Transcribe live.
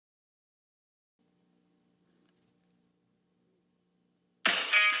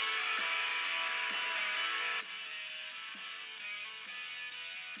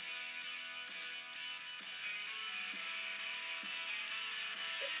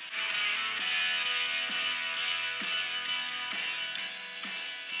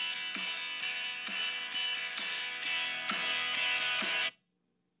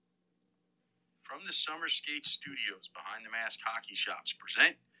Summer Skate Studios behind the Mask Hockey Shops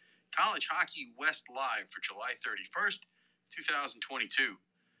present College Hockey West Live for July 31st, 2022.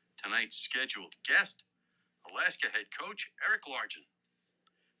 Tonight's scheduled guest, Alaska head coach Erik Largen.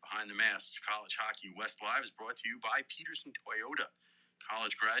 Behind the Masks College Hockey West Live is brought to you by Peterson Toyota.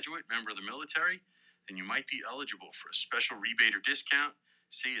 College graduate, member of the military, then you might be eligible for a special rebate or discount.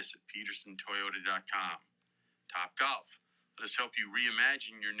 See us at petersontoyota.com. Top Golf. Let us help you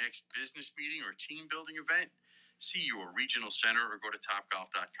reimagine your next business meeting or team building event. See your regional center or go to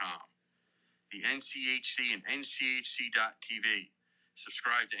topgolf.com. The NCHC and NCHC.TV.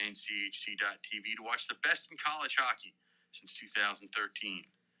 Subscribe to NCHC.TV to watch the best in college hockey since 2013.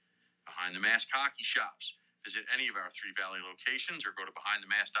 Behind the Mask Hockey Shops. Visit any of our Three Valley locations or go to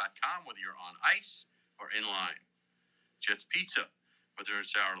behindthemask.com whether you're on ice or in line. Jets Pizza. Whether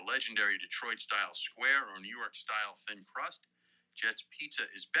it's our legendary Detroit-style square or New York-style thin crust, Jets Pizza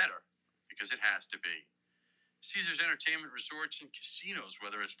is better because it has to be. Caesars Entertainment Resorts and Casinos,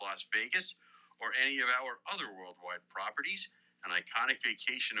 whether it's Las Vegas or any of our other worldwide properties, an iconic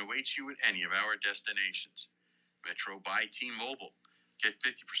vacation awaits you at any of our destinations. Metro by T-Mobile. Get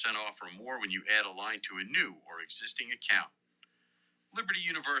 50% off or more when you add a line to a new or existing account. Liberty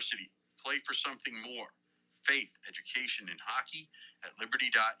University. Play for something more. Faith, education, and hockey at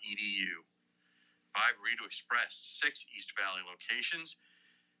liberty.edu. Buy Burrito Express, 6 East Valley locations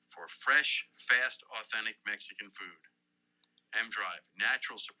for fresh, fast, authentic Mexican food. M-Drive,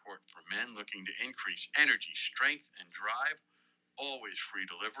 natural support for men looking to increase energy, strength, and drive. Always free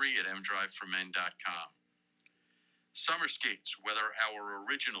delivery at mdriveformen.com. Summer Skates, whether our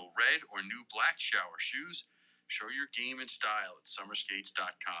original red or new black shower shoes, show your game and style at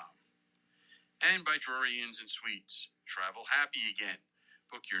summerskates.com. And by Drury Inns and Suites. Travel happy again.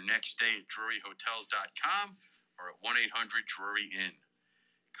 Book your next stay at druryhotels.com or at 1-800-DRURY-INN.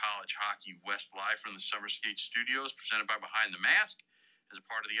 College Hockey West Live from the Summer Skate Studios, presented by Behind the Mask, as a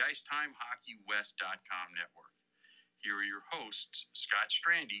part of the IcetimeHockeyWest.com network. Here are your hosts, Scott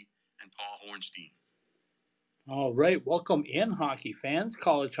Strandy and Paul Hornstein. All right, welcome in, hockey fans,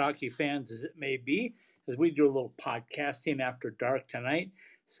 college hockey fans as it may be, as we do a little podcasting after dark tonight.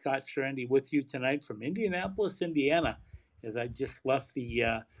 Scott Strandy with you tonight from Indianapolis, Indiana, as I just left the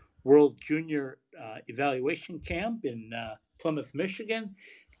World Junior Evaluation Camp in Plymouth, Michigan.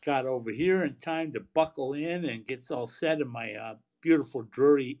 Got over here in time to buckle in and get all set in my beautiful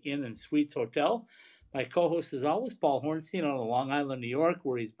Drury Inn and Suites Hotel. My co-host, as always, Paul Hornstein on Long Island, New York,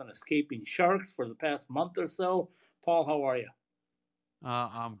 where he's been escaping sharks for the past month or so. Paul, how are you?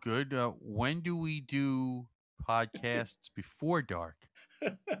 I'm good. When do we do podcasts before dark?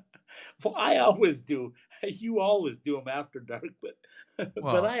 Well, I always do. You always do them after dark, but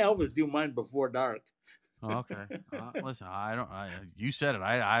I always do mine before dark. Okay. Listen, you said it.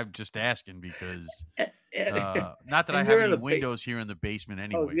 I'm just asking because not that I have any windows here in the basement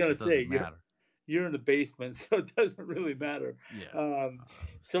anyway. I was going to say, you're in the basement, so it doesn't really matter. Yeah.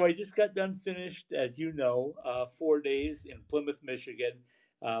 So I just got done finished, as you know, 4 days in Plymouth, Michigan,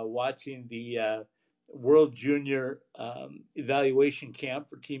 watching the World Junior Evaluation Camp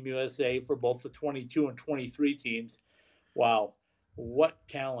for Team USA for both the 22 and 23 teams. Wow, what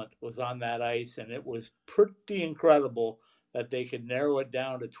talent was on that ice, and it was pretty incredible that they could narrow it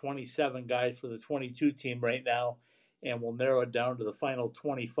down to 27 guys for the 22 team right now, and we'll narrow it down to the final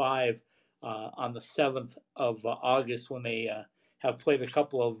 25 on the 7th of August when they have played a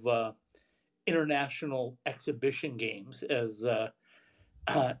couple of international exhibition games.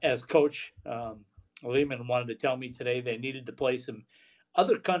 As Coach Lehman wanted to tell me today, they needed to play some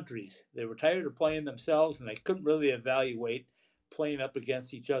other countries. They were tired of playing themselves, and they couldn't really evaluate playing up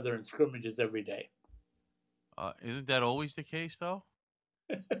against each other in scrimmages every day. Isn't that always the case, though?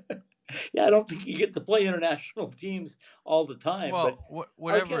 Yeah, I don't think you get to play international teams all the time. Well, but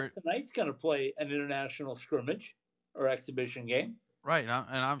whatever. Our guest tonight's going to play an international scrimmage or exhibition game. Right, and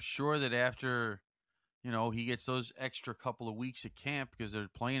I'm sure that after, he gets those extra couple of weeks at camp because they're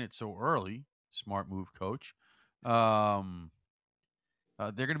playing it so early. Smart move, Coach. They're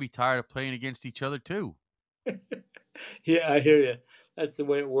going to be tired of playing against each other too. Yeah, I hear you. That's the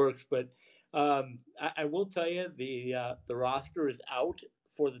way it works. But I will tell you, the roster is out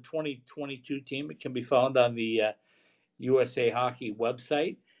for the 2022 team. It can be found on the USA Hockey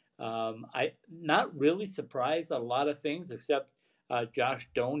website. I'm not really surprised on a lot of things, except Josh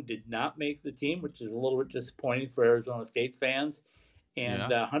Doan did not make the team, which is a little bit disappointing for Arizona State fans.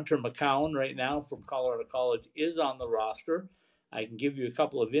 And Hunter McCown right now from Colorado College is on the roster. I can give you a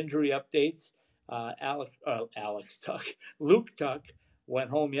couple of injury updates. Luke Tuck went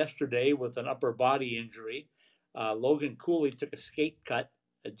home yesterday with an upper body injury. Logan Cooley took a skate cut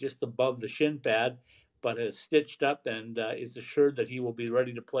just above the shin pad, but is stitched up and is assured that he will be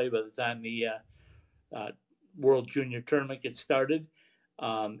ready to play by the time the uh, World Junior Tournament gets started.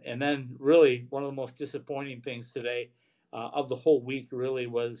 And then, really, one of the most disappointing things today of the whole week really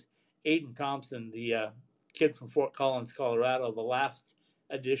was Aiden Thompson, the kid from Fort Collins, Colorado. The last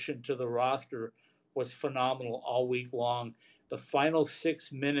addition to the roster was phenomenal all week long. The final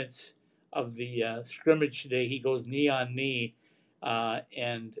 6 minutes of the scrimmage today, he goes knee on knee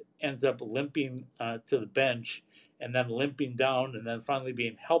and ends up limping to the bench and then limping down and then finally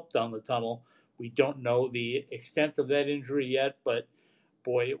being helped down the tunnel. We don't know the extent of that injury yet, but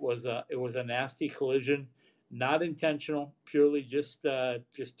boy, it was a nasty collision, not intentional, purely just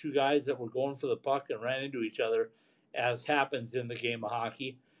two guys that were going for the puck and ran into each other, as happens in the game of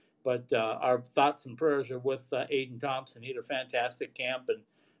hockey. But our thoughts and prayers are with Aiden Thompson. He had a fantastic camp, and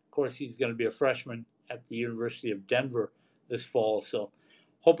of course, he's going to be a freshman at the University of Denver this fall. So,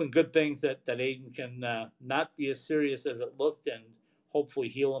 hoping good things that Aiden can not be as serious as it looked, and hopefully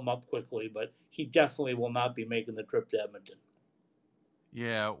heal him up quickly. But he definitely will not be making the trip to Edmonton.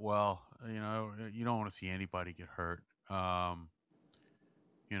 Yeah, well, you don't want to see anybody get hurt.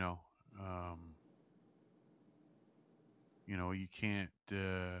 You know, um, you can't.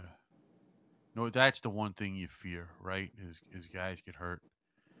 No, that's the one thing you fear, right? Is guys get hurt.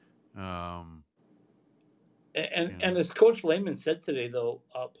 Um, And as Coach Lehman said today, though,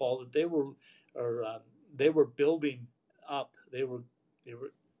 Paul, that they were building up. They were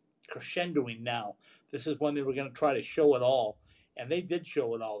crescendoing now. This is when they were going to try to show it all, and they did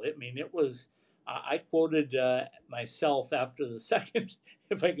show it all. I mean, it was. I quoted myself after the second,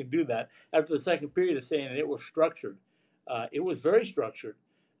 if I can do that, after the second period, of saying it was structured. It was very structured.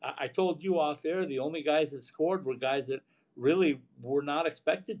 I told you off air the only guys that scored were guys that really were not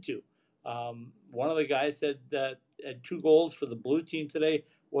expected to. One of the guys said that had 2 goals for the blue team today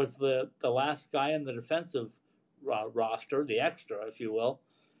was the last guy in the defensive roster, the extra, if you will.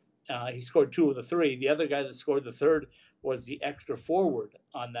 He scored 2 of the 3. The other guy that scored the third was the extra forward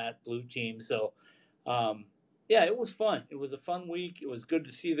on that blue team. So, yeah, it was fun. It was a fun week. It was good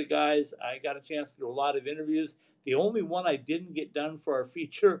to see the guys. I got a chance to do a lot of interviews. The only one I didn't get done for our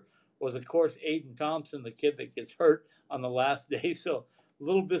feature was, of course, Aiden Thompson, the kid that gets hurt on the last day. So, a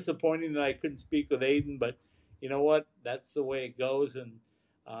little disappointing that I couldn't speak with Aiden, but you know what? That's the way it goes. And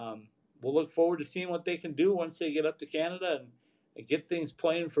we'll look forward to seeing what they can do once they get up to Canada and get things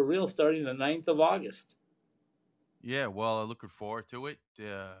playing for real starting the 9th of August. Yeah, well, I'm looking forward to it.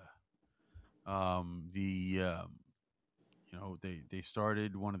 They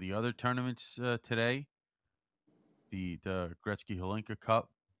started one of the other tournaments today, the Gretzky Holinka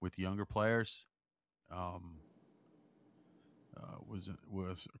Cup with younger players.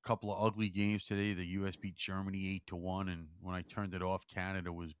 Was a couple of ugly games today. The U.S. beat Germany 8-1, and when I turned it off,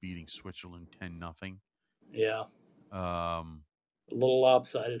 Canada was beating Switzerland 10-0. Yeah, a Um, little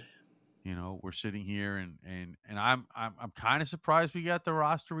lopsided. we're sitting here and I'm kind of surprised we got the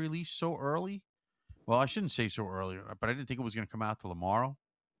roster released so early. Well, I shouldn't say so early, but I didn't think it was going to come out till tomorrow.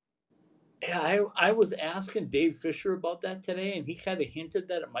 Yeah, I was asking Dave Fisher about that today, and he kind of hinted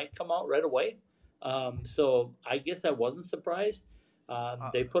that it might come out right away. So I guess I wasn't surprised.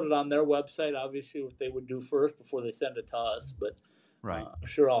 They put it on their website, obviously, what they would do first before they send it to us. But Right. I'm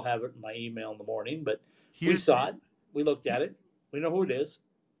sure I'll have it in my email in the morning. But we Here's saw it. We looked at it. We know who it is.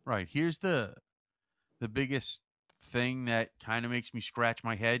 right. Here's the biggest thing that kind of makes me scratch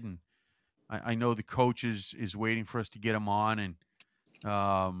my head, and I know the coach is waiting for us to get him on, and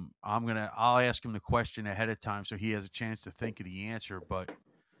I'll ask him the question ahead of time so he has a chance to think of the answer. But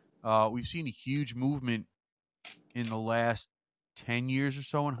we've seen a huge movement in the last 10 years or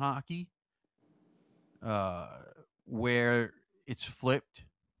so in hockey, where it's flipped,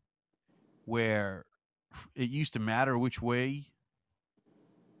 where it used to matter which way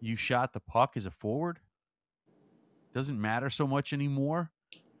you shot the puck as a forward. Doesn't matter so much anymore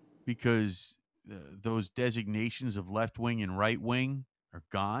because those designations of left wing and right wing are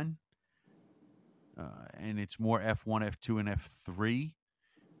gone. And it's more F1, F2, and F3.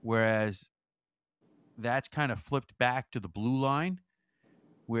 Whereas that's kind of flipped back to the blue line,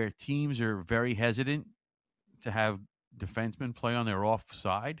 where teams are very hesitant to have defensemen play on their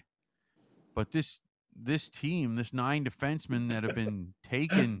offside. But this team, this 9 defensemen that have been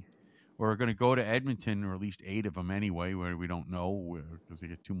taken or are going to go to Edmonton, or at least 8 of them anyway, where we don't know because they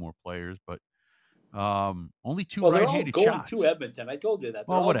get 2 more players, but only 2 right-handed shots. They're all going to Edmonton. I told you that.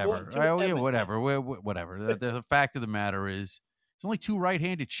 Well, whatever. Yeah, whatever. Whatever. The fact of the matter is, it's only 2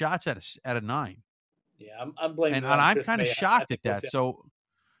 right-handed shots out of 9. Yeah, I'm blaming. And I'm kind of shocked at that. So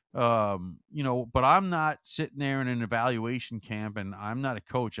But I'm not sitting there in an evaluation camp, and I'm not a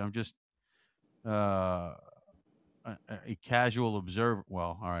coach. I'm just uh, a casual observer.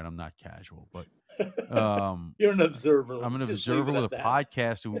 Well, all right, I'm not casual, but You're an observer. I'm an Let's just leave observer it with at a that.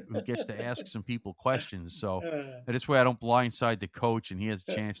 podcast who gets to ask some people questions. So Uh, this way I don't blindside the coach, and he has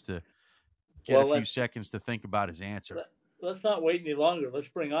a chance to get a well, few seconds to think about his answer. let's not wait any longer. Let's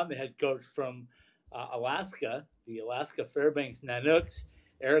bring on the head coach from Alaska, the Alaska Fairbanks Nanooks.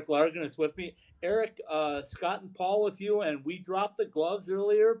 Eric Largan is with me. Eric, Scott and Paul with you, and we dropped the gloves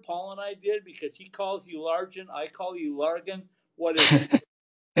earlier. Paul and I did because he calls you Largan. I call you Largan. What is it?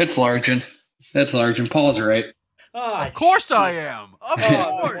 It's Largent. It's Largent. Paul's right. Of course I Shoot. am. Of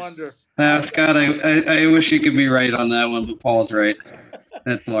Oh, no wonder. course. I Scott, I wish you could be right on that one, but Paul's right.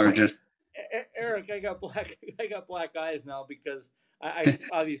 That's Largent. Eric, I got black eyes now because I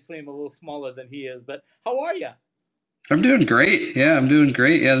obviously am a little smaller than he is. But how are you? I'm doing great. Yeah, I'm doing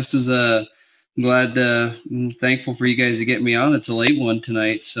great. Yeah, this is glad, I'm thankful for you guys to get me on. It's a late one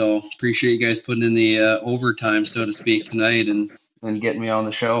tonight, so appreciate you guys putting in the overtime, so to speak, tonight and getting me on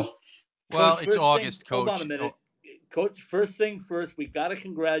the show. Well, Coach, it's August, hold on a Coach. minute. Coach, first thing first, we got to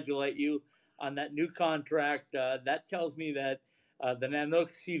congratulate you on that new contract. That tells me that the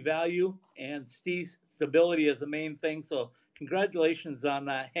Nanooks see value and Steve's stability is the main thing. So congratulations on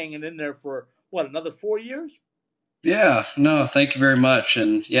hanging in there for what, another 4 years? Yeah, no, thank you very much.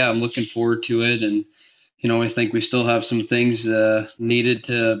 And yeah, I'm looking forward to it. And, I think we still have some things needed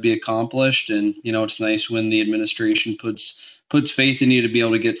to be accomplished. And, it's nice when the administration puts faith in you to be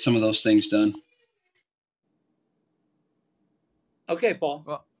able to get some of those things done. Okay, Paul.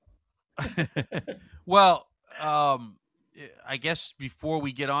 Well, well, I guess before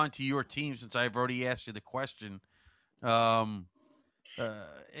we get on to your team, since I've already asked you the question, um,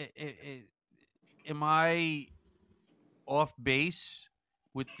 am I off base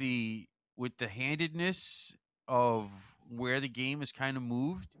with the handedness of where the game has kind of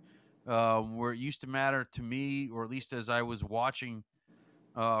moved, where it used to matter to me, or at least as I was watching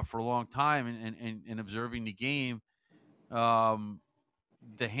for a long time and observing the game,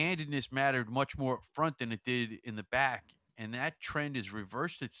 the handedness mattered much more up front than it did in the back, and that trend has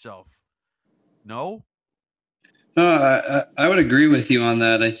reversed itself. No? No, I would agree with you on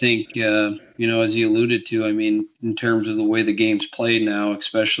that. I think, as you alluded to, I mean, in terms of the way the game's played now,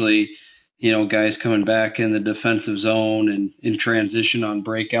 especially, guys coming back in the defensive zone and in transition on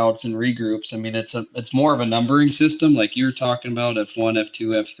breakouts and regroups. I mean, it's more of a numbering system, like you were talking about, F1,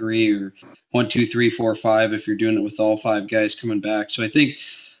 F2, F3, or 1, 2, 3, 4, 5, if you're doing it with all five guys coming back. So I think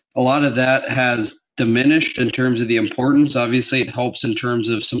a lot of that has diminished in terms of the importance. Obviously, it helps in terms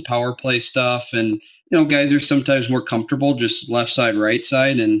of some power play stuff. And, guys are sometimes more comfortable just left side, right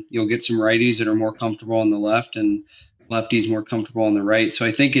side. And you'll get some righties that are more comfortable on the left and lefties more comfortable on the right. So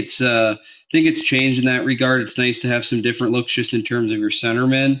I think it's changed in that regard. It's nice to have some different looks just in terms of your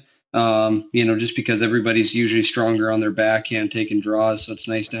centermen. Just because everybody's usually stronger on their backhand taking draws. So it's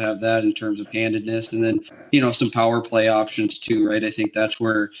nice to have that in terms of handedness. And then, some power play options too, right? I think that's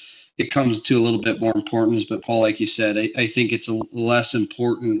where it comes to a little bit more importance. But Paul, like you said, I think it's less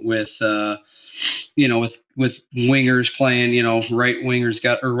important with, with wingers playing, right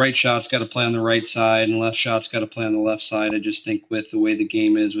wingers right shots got to play on the right side and left shots got to play on the left side. I just think with the way the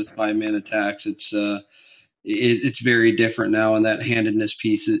game is with 5-man attacks, it's very different now, and that handedness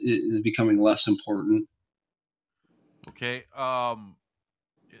piece is becoming less important. Okay. I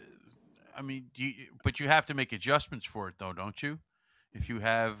mean, but you have to make adjustments for it, though, don't you? If you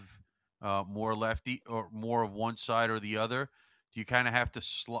have more lefty or more of one side or the other, do you kind of have to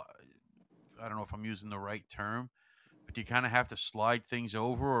slide? I don't know if I'm using the right term, but do you kind of have to slide things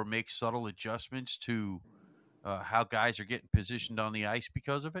over or make subtle adjustments to how guys are getting positioned on the ice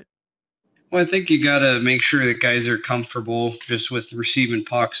because of it? Well, I think you got to make sure that guys are comfortable just with receiving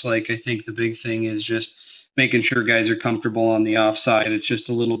pucks. Like, I think the big thing is just making sure guys are comfortable on the offside. It's just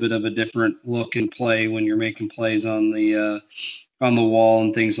a little bit of a different look and play when you're making plays on the wall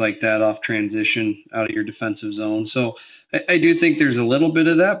and things like that off transition out of your defensive zone. So I do think there's a little bit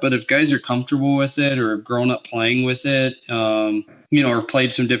of that, but if guys are comfortable with it or have grown up playing with it, or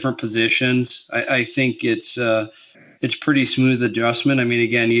played some different positions, I think it's pretty smooth adjustment. I mean,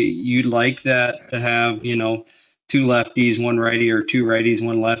 again, you'd like that to have, two lefties, one righty, or two righties,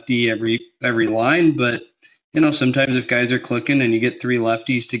 one lefty every line. But, sometimes if guys are clicking and you get three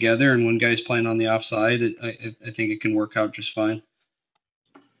lefties together and one guy's playing on the offside, I think it can work out just fine.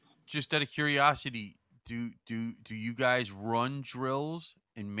 Just out of curiosity, do you guys run drills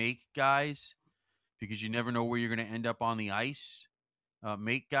and make guys, because you never know where you're going to end up on the ice,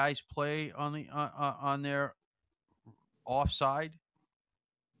 make guys play on the on their offside?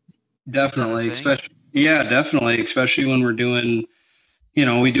 Is that a Definitely, thing? especially yeah, definitely, especially when we're doing,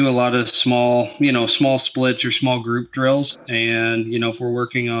 we do a lot of small, small splits or small group drills. And, if we're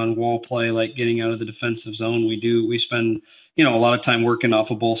working on wall play, like getting out of the defensive zone, we spend, a lot of time working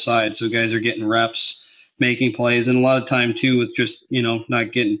off of both sides. So guys are getting reps, making plays, and a lot of time too with just,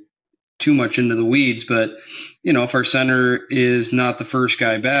 not getting too much into the weeds, but if our center is not the first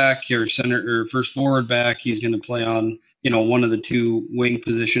guy back, or center or first forward back, he's going to play on one of the two wing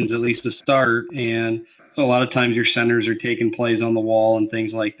positions at least to start. And so a lot of times your centers are taking plays on the wall and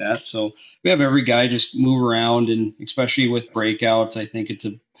things like that. So we have every guy just move around, and especially with breakouts, I think it's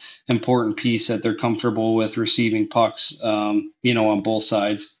a important piece that they're comfortable with receiving pucks, on both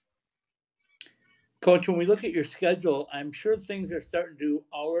sides. Coach, when we look at your schedule, I'm sure things are starting to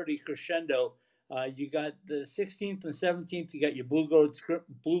already crescendo. You got the 16th and 17th. You got your blue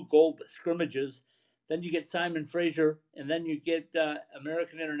gold scrimmages. Then you get Simon Fraser, and then you get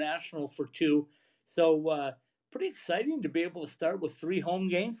American International for 2. So pretty exciting to be able to start with 3 home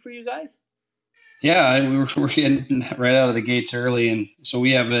games for you guys. Yeah, and we're getting right out of the gates early, and so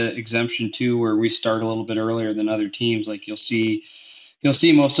we have an exemption too, where we start a little bit earlier than other teams. Like you'll see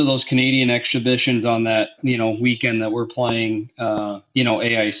most of those Canadian exhibitions on that weekend that we're playing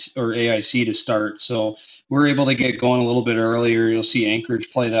AIC or AIC to start. So we're able to get going a little bit earlier. You'll see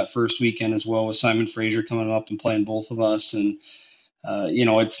Anchorage play that first weekend as well, with Simon Fraser coming up and playing both of us. And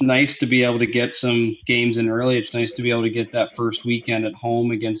it's nice to be able to get some games in early. It's nice to be able to get that first weekend at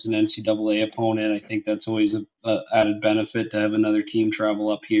home against an NCAA opponent. I think that's always a added benefit to have another team travel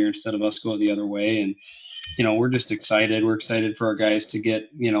up here instead of us go the other way. And we're just excited. We're excited for our guys to get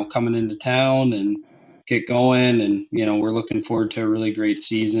coming into town and get going. And we're looking forward to a really great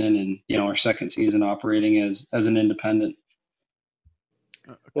season, and our second season operating as an independent.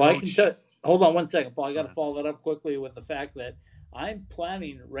 Well, I can Coach, tell. Hold on one second, Paul. I go got to ahead. follow that up quickly with the fact that I'm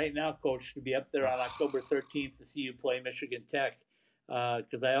planning right now, Coach, to be up there on October 13th to see you play Michigan Tech,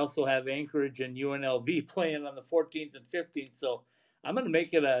 because I also have Anchorage and UNLV playing on the 14th and 15th. So I'm going to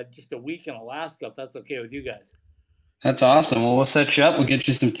make it just a week in Alaska if that's okay with you guys. That's awesome. Well, we'll set you up. We'll get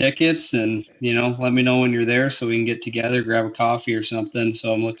you some tickets, and let me know when you're there so we can get together, grab a coffee or something.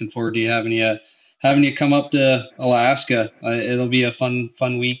 So I'm looking forward to having you come up to Alaska. It'll be a fun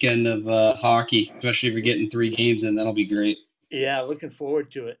weekend of hockey, especially if you're getting 3 games in. That'll be great. Yeah, looking forward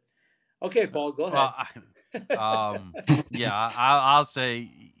to it. Okay, Paul, go ahead. Yeah, I'll say,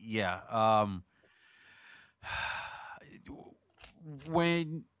 yeah.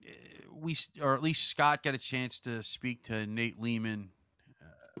 When or at least Scott got a chance to speak to Nate Lehman,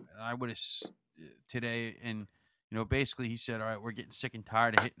 I would have today, and basically he said, "All right, we're getting sick and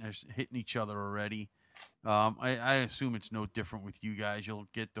tired of hitting each other already." I assume it's no different with you guys. You'll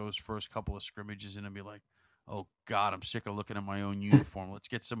get those first couple of scrimmages and be like, "Oh God, I'm sick of looking at my own uniform. Let's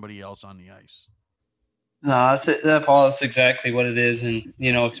get somebody else on the ice." No, that's it, that Paul. That's exactly what it is, and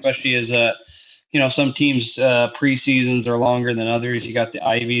especially as some teams preseasons are longer than others. You got the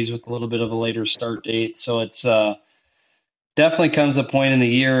Ivies with a little bit of a later start date, so it's definitely comes a point in the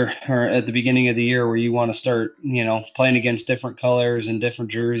year or at the beginning of the year where you want to start, playing against different colors and different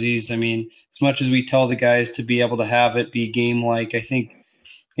jerseys. I mean, as much as we tell the guys to be able to have it be game like, I think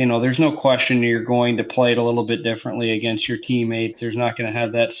there's no question you're going to play it a little bit differently against your teammates. There's not going to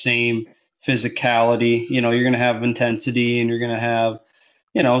have that same physicality. You're going to have intensity, and you're going to have,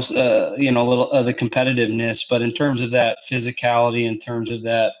 a little the competitiveness. But in terms of that physicality, in terms of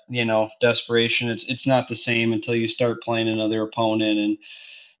that, desperation, it's not the same until you start playing another opponent.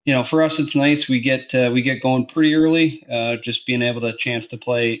 And for us, it's nice. We get going pretty early. Just being able to chance to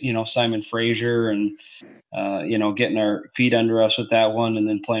play, Simon Fraser, and getting our feet under us with that one, and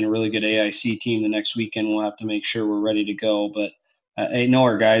then playing a really good AIC team the next weekend. We'll have to make sure we're ready to go. But I know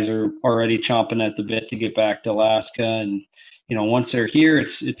our guys are already chomping at the bit to get back to Alaska. And once they're here,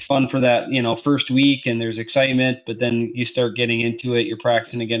 it's fun for that first week, and there's excitement. But then you start getting into it. You're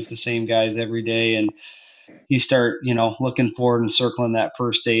practicing against the same guys every day, and you start looking forward and circling that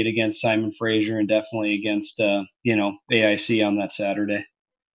first date against Simon Fraser, and definitely against AIC on that Saturday.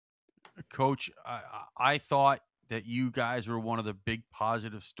 Coach, I thought that you guys were one of the big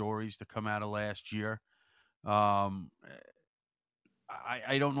positive stories to come out of last year. I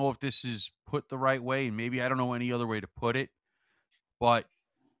don't know if this is put the right way, and maybe I don't know any other way to put it, but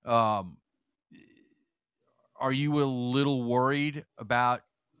are you a little worried about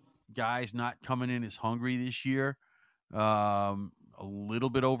guys not coming in as hungry this year? A little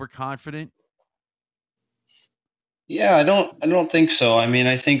bit overconfident? Yeah, I don't think so. I mean,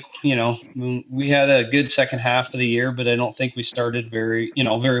 I think, we had a good second half of the year, but I don't think we started very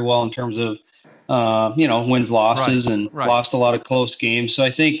well in terms of wins, losses, and right. lost a lot of close games. So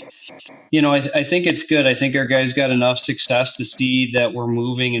I think, I think it's good. I think our guys got enough success to see that we're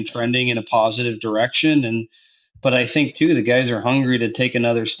moving and trending in a positive direction. But I think too, the guys are hungry to take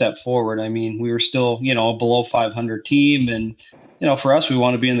another step forward. I mean, we were still, a below 500 team. And, for us, we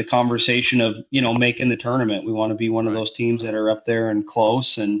want to be in the conversation of, making the tournament. We want to be one of Right. those teams that are up there and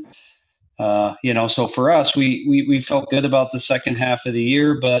close. And, so for us, we felt good about the second half of the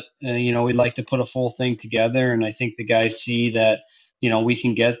year, but, we'd like to put a full thing together. And I think the guys see that, we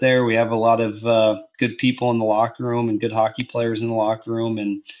can get there. We have a lot of good people in the locker room and good hockey players in the locker room.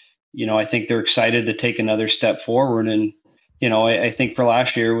 And, I think they're excited to take another step forward. And, I think for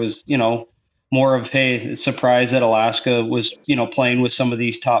last year was, more of, hey, surprise that Alaska was, playing with some of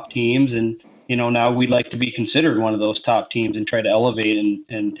these top teams. And, now we'd like to be considered one of those top teams and try to elevate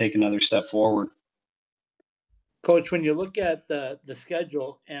and take another step forward. Coach, when you look at the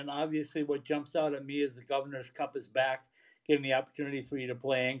schedule, and obviously what jumps out at me is the Governor's Cup is back, giving the opportunity for you to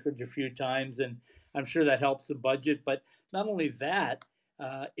play Anchorage a few times, and I'm sure that helps the budget. But not only that,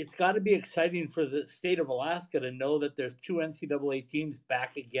 it's got to be exciting for the state of Alaska to know that there's two NCAA teams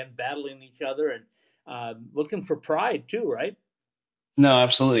back again, battling each other and looking for pride too, right? No,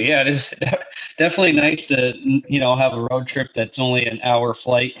 absolutely. Yeah, it is definitely nice to, have a road trip that's only an hour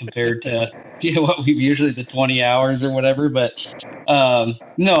flight compared to what we've usually the 20 hours or whatever. But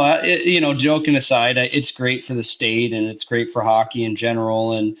no, joking aside, it's great for the state and it's great for hockey in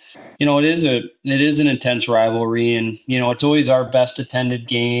general. And, it is an intense rivalry, and, it's always our best attended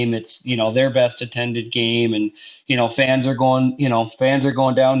game. It's, their best attended game. And, fans are going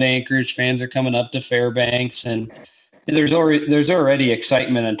down to Anchorage, fans are coming up to Fairbanks, and there's already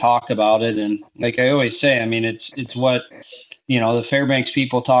excitement and talk about it. And like I always say, I mean, it's what, the Fairbanks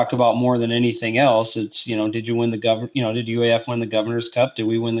people talk about more than anything else. It's, did you win did UAF win the Governor's Cup? Did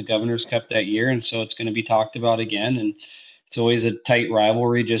we win the Governor's Cup that year? And so it's going to be talked about again. And it's always a tight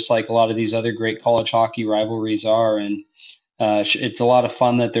rivalry, just like a lot of these other great college hockey rivalries are. And it's a lot of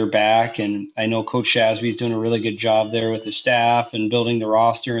fun that they're back. And I know Coach Shasby's doing a really good job there with the staff and building the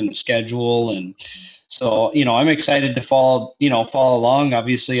roster and the schedule. And so, I'm excited to follow along.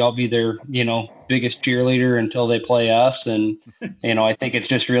 Obviously, I'll be their, biggest cheerleader until they play us. And, I think it's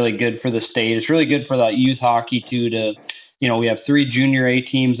just really good for the state. It's really good for that youth hockey too, we have 3 junior A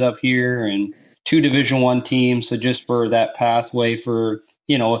teams up here and 2 Division I teams. So just for that pathway for,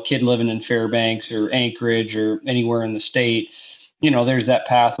 a kid living in Fairbanks or Anchorage or anywhere in the state, there's that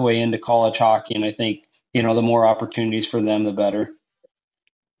pathway into college hockey. And I think, the more opportunities for them, the better.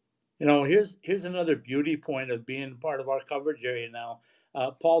 Here's another beauty point of being part of our coverage area now.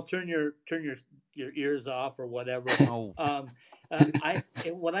 Paul, turn your ears off or whatever. Oh,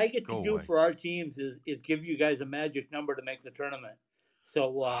 What I get to Go do away. for our teams is give you guys a magic number to make the tournament.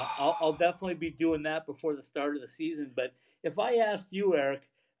 So I'll definitely be doing that before the start of the season. But if I asked you, Eric,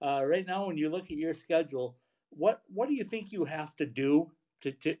 right now when you look at your schedule, what do you think you have to do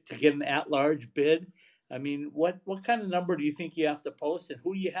to get an at-large bid? I mean, what kind of number do you think you have to post, and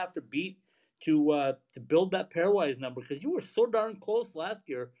who do you have to beat to build that pairwise number? Because you were so darn close last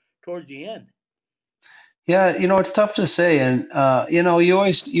year towards the end. Yeah, it's tough to say. And you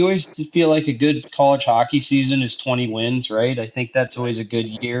always feel like a good college hockey season is 20 wins, right? I think that's Right. always a good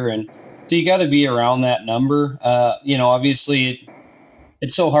year. And so you got to be around that number. Obviously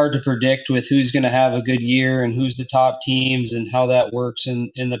it's so hard to predict with who's going to have a good year and who's the top teams and how that works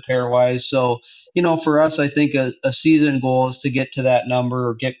in the pairwise. So, for us, I think a season goal is to get to that number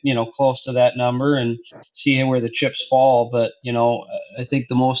or get, close to that number and see where the chips fall. But, I think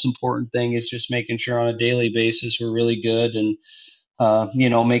the most important thing is just making sure on a daily basis we're really good and,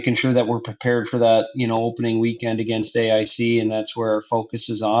 making sure that we're prepared for that, opening weekend against AIC. And that's where our focus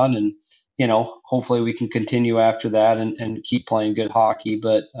is on. And, hopefully we can continue after that and keep playing good hockey.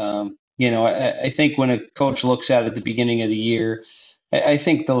 But, I think when a coach looks at the beginning of the year, I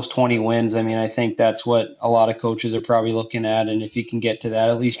think those 20 wins, I mean, I think that's what a lot of coaches are probably looking at. And if you can get to that,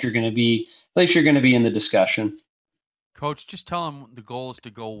 at least you're going to be in the discussion. Coach, just tell him the goal is to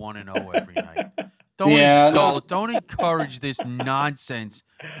go 1-0 every night. Don't encourage this nonsense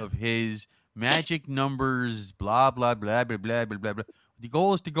of his magic numbers, blah blah blah blah blah blah blah. The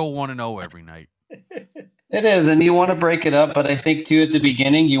goal is to go 1-0 every night. It is, and you want to break it up, but I think too at the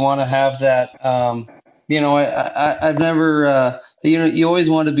beginning you want to have that. I've never. You always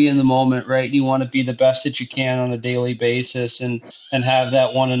want to be in the moment, right? You want to be the best that you can on a daily basis, and have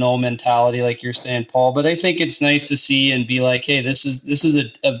that 1-0 mentality, like you're saying, Paul. But I think it's nice to see and be like, hey, this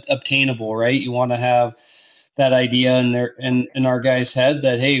is obtainable, right? You want to have that idea in our guys' head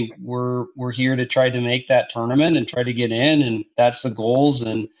that hey, we're here to try to make that tournament and try to get in, and that's the goals.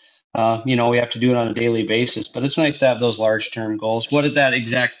 And We have to do it on a daily basis, but it's nice to have those large term goals. What that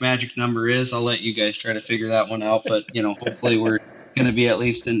exact magic number is, I'll let you guys try to figure that one out. But hopefully we're going to be at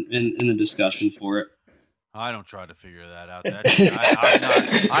least in the discussion for it. I don't try to figure that out.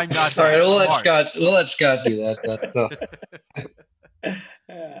 I'm not All that right, smart. We'll let Scott do that.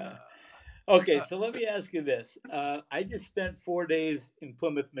 Okay, so let me ask you this. I just spent 4 days in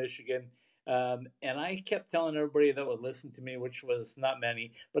Plymouth, Michigan, and I kept telling everybody that would listen to me, which was not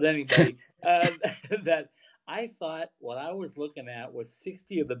many, but anybody, that I thought what I was looking at was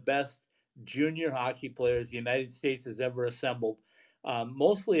 60 of the best junior hockey players the United States has ever assembled.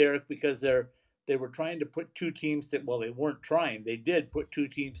 Mostly, Eric, because they were trying to put two teams that, well, they weren't trying. They did put two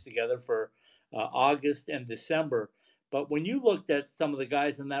teams together for August and December. But when you looked at some of the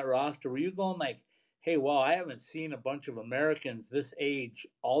guys in that roster, were you going like, hey, wow, I haven't seen a bunch of Americans this age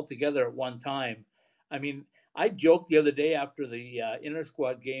all together at one time? I mean, I joked the other day after the inter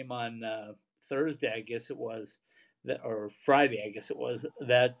squad game on Thursday, I guess it was, or Friday, I guess it was,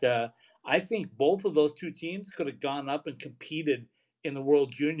 that I think both of those two teams could have gone up and competed in the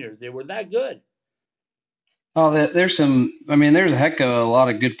World Juniors. They were that good. Oh, there's some. I mean, there's a heck of a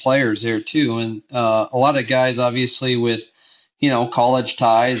lot of good players there too, and a lot of guys obviously with, college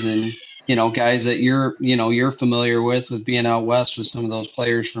ties, and guys that you're familiar with being out west with some of those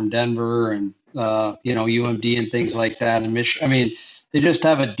players from Denver and UMD and things like that. And I mean, they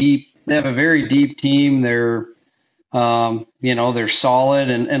have a very deep team. They're solid,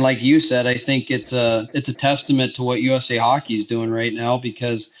 and like you said, I think it's a testament to what USA Hockey is doing right now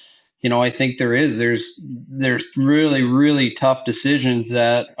because I think there's really really tough decisions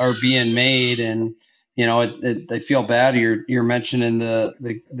that are being made, and I feel bad. You're mentioning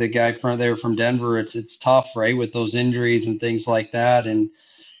the guy from Denver. It's tough, right, with those injuries and things like that, and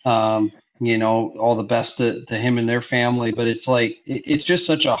all the best to him and their family. But it's like it's just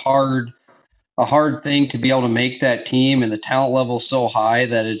such a hard thing to be able to make that team, and the talent level so high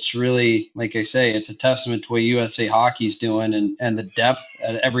that it's really, like I say, it's a testament to what USA Hockey's doing, and the depth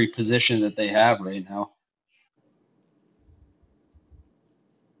at every position that they have right now.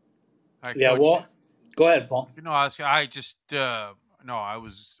 Hi, Yeah, Coach. well, go ahead, Paul. No, I was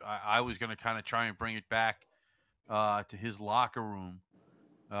going to kind of try and bring it back to his locker room.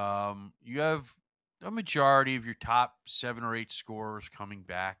 You have a majority of your top 7 or 8 scorers coming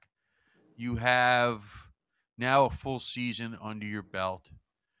back. You have now a full season under your belt.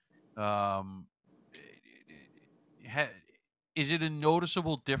 Is it a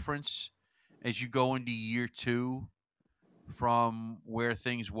noticeable difference as you go into year 2 from where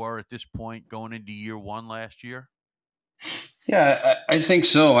things were at this point going into year 1 last year? Yeah, I think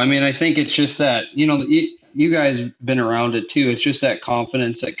so. I mean, I think it's just that, you guys been around it too. It's just that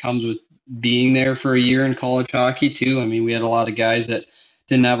confidence that comes with being there for a year in college hockey too. I mean, we had a lot of guys that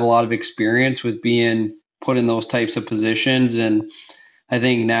didn't have a lot of experience with being put in those types of positions. And I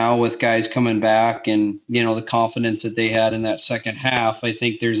think now with guys coming back and, the confidence that they had in that second half, I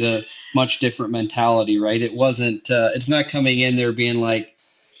think there's a much different mentality, right? It's not coming in there being like,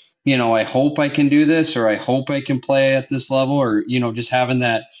 I hope I can do this, or I hope I can play at this level, or, just having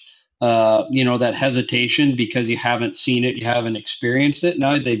that, that hesitation because you haven't seen it, you haven't experienced it.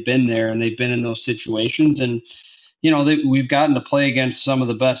 Now they've been there and they've been in those situations, and, we've gotten to play against some of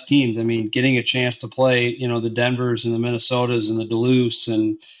the best teams. I mean, getting a chance to play, the Denvers and the Minnesotas and the Duluths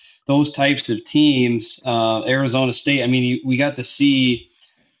and those types of teams, Arizona State. I mean, we got to see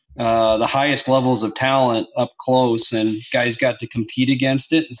the highest levels of talent up close, and guys got to compete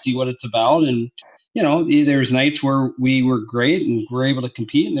against it and see what it's about. And there's nights where we were great and we're able to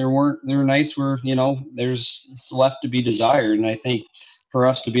compete, and there were nights where there's left to be desired. And I think for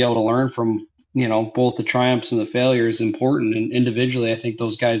us to be able to learn from both the triumphs and the failures is important. And individually, I think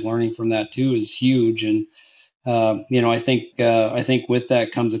those guys learning from that too is huge. And I think with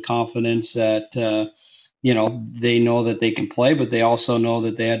that comes a confidence that they know that they can play, but they also know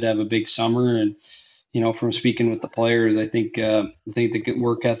that they had to have a big summer. And from speaking with the players, I think the good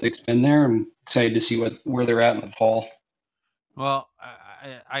work ethic's been there. I'm excited to see where they're at in the fall. Well,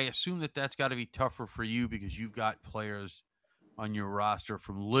 I assume that's got to be tougher for you because you've got players on your roster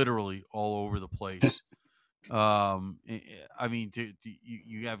from literally all over the place. I mean,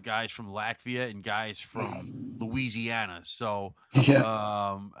 you have guys from Latvia and guys from Louisiana, so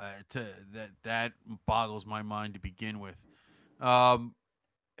that boggles my mind to begin with. Now,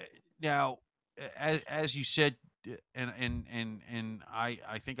 as you said, and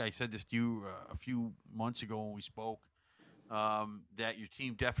I think I said this to you a few months ago when we spoke, that your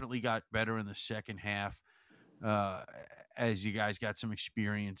team definitely got better in the second half as you guys got some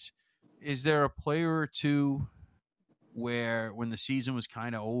experience. Is there a player or two where when the season was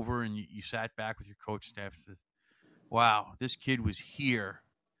kind of over and you sat back with your coach staff and said, wow, this kid was here,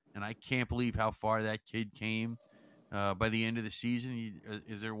 and I can't believe how far that kid came by the end of the season?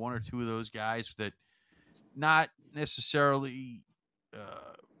 Is there one or two of those guys that not necessarily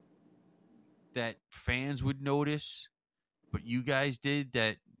that fans would notice, but you guys did,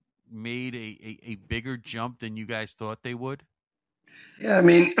 that made a bigger jump than you guys thought they would? Yeah, I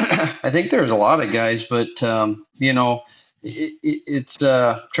mean, I think there's a lot of guys, but it's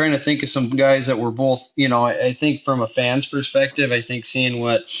trying to think of some guys that were both. I think from a fan's perspective, I think seeing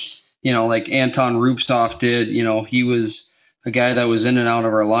what like Anton Rupstoff did. He was a guy that was in and out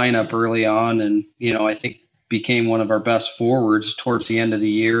of our lineup early on, and I think became one of our best forwards towards the end of the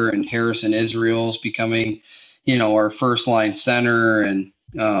year. And Harrison Israel's becoming, our first line center, and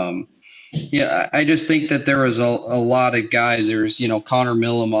yeah, I just think that there was a lot of guys. There's, Connor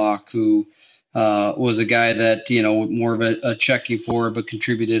Millimak, who was a guy that, more of a checking forward, but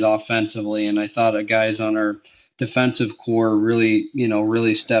contributed offensively. And I thought guys on our defensive core really,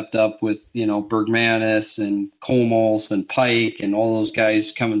 really stepped up with, Bergmanis and Komals and Pike and all those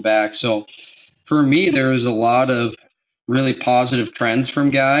guys coming back. So for me, there was a lot of really positive trends from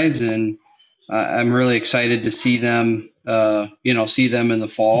guys, and I'm really excited to see them, see them in the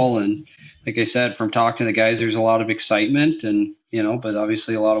fall. And like I said, from talking to the guys, there's a lot of excitement, and but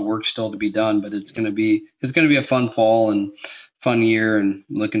obviously a lot of work still to be done. But it's going to be a fun fall and fun year, and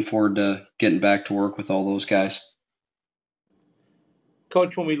looking forward to getting back to work with all those guys.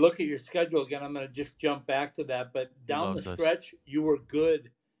 Coach, when we look at your schedule again, I'm going to just jump back to that. But down the stretch, you were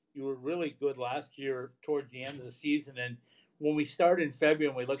good. You were really good last year towards the end of the season. And when we start in February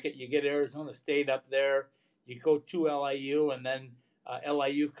and we look at, you get Arizona State up there, you go to LIU, and then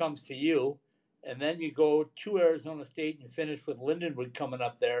LIU comes to you. And then you go to Arizona State and you finish with Lindenwood coming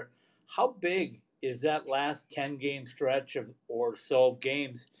up there. How big is that last 10-game stretch or so of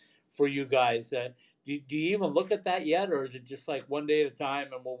games for you guys? Do you even look at that yet, or is it just like one day at a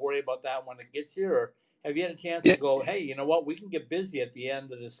time and we'll worry about that when it gets here? Or have you had a chance to go, hey, you know what, we can get busy at the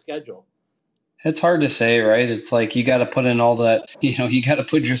end of the schedule? It's hard to say, right? It's like you got to put in all that, you got to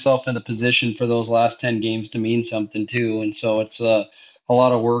put yourself in a position for those last 10 games to mean something too. And so it's a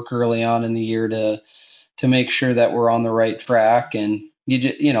lot of work early on in the year to make sure that we're on the right track. And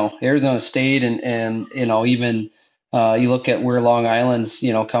Arizona State and even you look at where Long Island's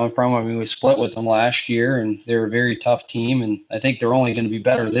coming from. I mean, we split with them last year, and they're a very tough team, and I think they're only going to be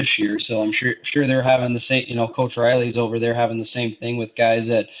better this year. So I'm sure they're having the same. Coach Riley's over there having the same thing with guys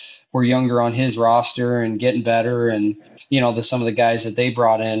that were younger on his roster and getting better, and some of the guys that they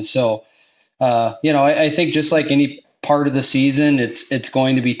brought in. So I think just like any part of the season, it's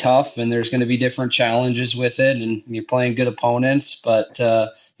going to be tough, and there's going to be different challenges with it, and you're playing good opponents. But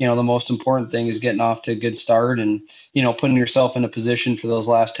the most important thing is getting off to a good start, and putting yourself in a position for those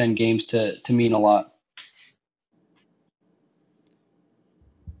last 10 games to mean a lot.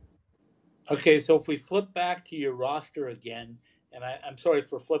 Okay, so if we flip back to your roster again, and I'm sorry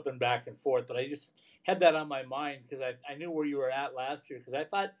for flipping back and forth, but I just had that on my mind because I knew where you were at last year, because I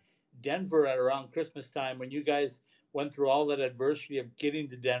thought Denver at around Christmas time, when you guys went through all that adversity of getting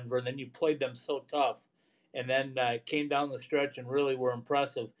to Denver, and then you played them so tough, and then came down the stretch and really were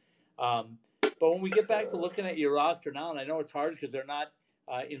impressive. But when we get back to looking at your roster now, and I know it's hard because they're not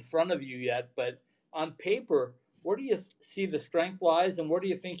in front of you yet, but on paper, where do you see the strength lies, and where do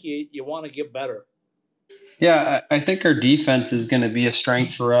you think you want to get better? Yeah, I think our defense is going to be a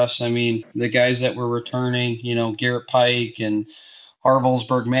strength for us. I mean, the guys that we're returning, Garrett Pike and Harvels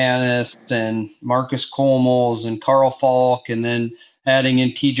Bergmanis and Marcus Kolmels and Carl Falk, and then adding in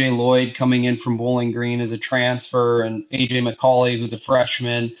TJ Lloyd coming in from Bowling Green as a transfer, and AJ McCauley, who's a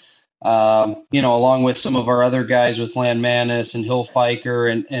freshman. Along with some of our other guys with Landmanis and Hill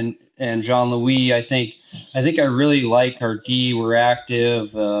Fiker and Jean Louis. I really like our D. We're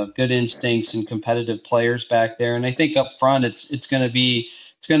active, good instincts, and competitive players back there. And I think up front, it's going to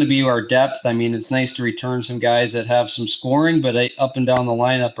be our depth. I mean, it's nice to return some guys that have some scoring, but up and down the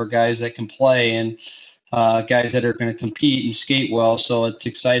lineup are guys that can play, and guys that are going to compete and skate well. So it's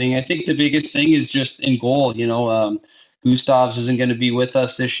exciting. I think the biggest thing is just in goal. Gustavs isn't going to be with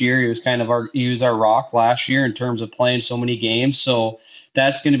us this year. He was our rock last year in terms of playing so many games. So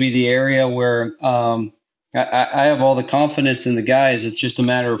that's going to be the area where I have all the confidence in the guys. It's just a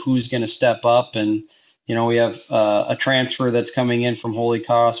matter of who's going to step up. And we have a transfer that's coming in from Holy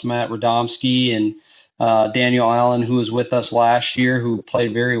Cross, Matt Radomski, and Daniel Allen, who was with us last year, who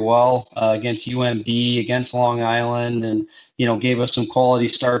played very well against UMD, against Long Island, and gave us some quality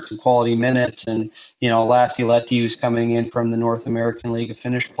starts and quality minutes. And Lassie Letty, who's coming in from the North American League, a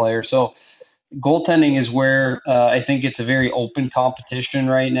Finnish player. So goaltending is where I think it's a very open competition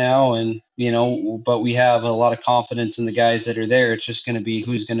right now, and but we have a lot of confidence in the guys that are there. It's just going to be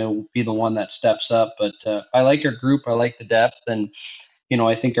who's going to be the one that steps up. But I like our group. I like the depth, and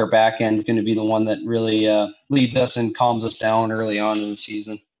I think our back end is going to be the one that really leads us and calms us down early on in the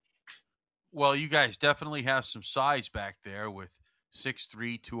season. Well, you guys definitely have some size back there with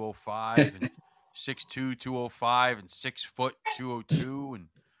 6'3", 205, and 6'2", 205, and 6 foot 202, and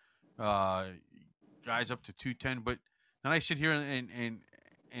guys up to 210. But then I sit here and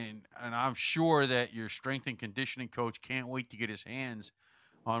I'm sure that your strength and conditioning coach can't wait to get his hands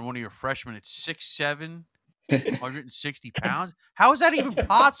on one of your freshmen. It's 6'7", 160 pounds. How is that even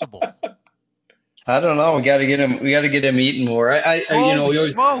possible? I don't know. We got to get him. We got to get him eating more.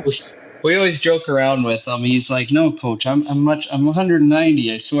 Holy smokes! We always joke around with him. He's like, "No, coach, I'm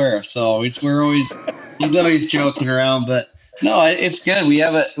 190. I swear." So he's always joking around, but no, it's good. We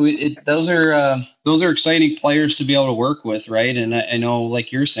have those are exciting players to be able to work with, right? And I know,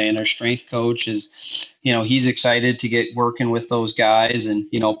 like you're saying, our strength coach is, he's excited to get working with those guys and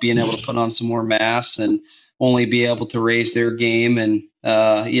being able to put on some more mass and only be able to raise their game. And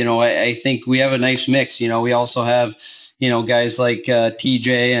I think we have a nice mix. We also have guys like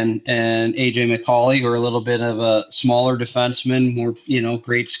TJ and AJ McCauley, who are a little bit of a smaller defenseman, more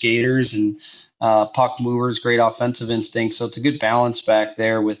great skaters and puck movers, great offensive instinct. So it's a good balance back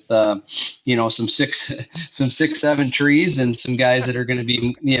there with some 6'7" trees and some guys that are going to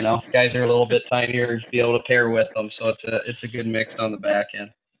be guys that are a little bit tinier to be able to pair with them. So it's a good mix on the back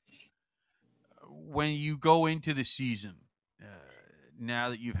end. When you go into the season, now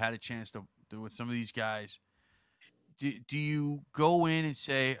that you've had a chance to do with some of these guys, do you go in and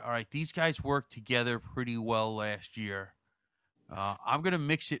say, all right, these guys worked together pretty well last year. I'm going to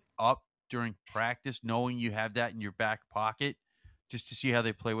mix it up during practice, knowing you have that in your back pocket just to see how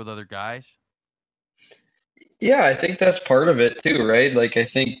they play with other guys? Yeah, I think that's part of it too, right? Like I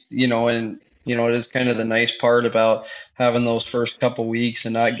think, it is kind of the nice part about having those first couple weeks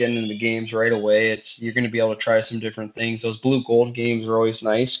and not getting into the games right away. You're going to be able to try some different things. Those blue gold games are always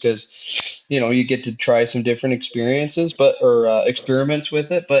nice because, you get to try some different experiences, or experiments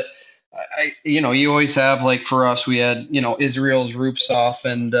with it. But you always have, like for us, we had, Israel's Rupsov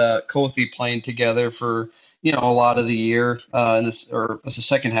and Kothi playing together for, a lot of the year, in this, or it's the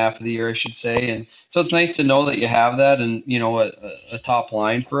second half of the year, I should say. And so it's nice to know that you have that and, a top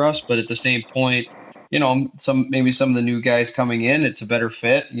line for us. But at the same point, maybe some of the new guys coming in, it's a better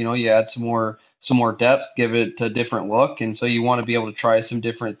fit. You add some more depth, give it a different look. And so you want to be able to try some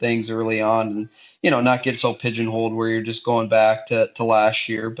different things early on and, not get so pigeonholed where you're just going back to last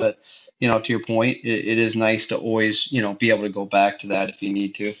year. But, to your point, it is nice to always, be able to go back to that if you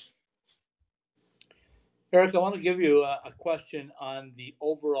need to. Eric, I want to give you a question on the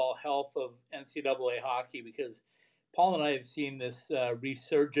overall health of NCAA hockey because Paul and I have seen this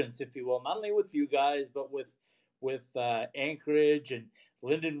resurgence, if you will, not only with you guys, but with Anchorage and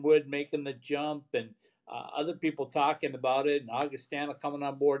Lindenwood making the jump and other people talking about it, and Augustana coming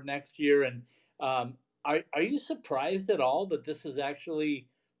on board next year. And are you surprised at all that this is actually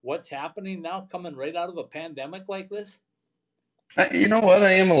what's happening now, coming right out of a pandemic like this? You know what?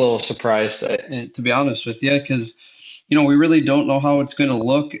 I am a little surprised, to be honest with you, because we really don't know how it's going to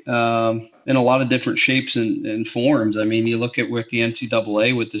look in a lot of different shapes and forms. I mean, you look at with the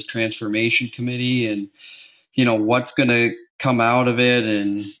NCAA with this transformation committee, and what's going to come out of it,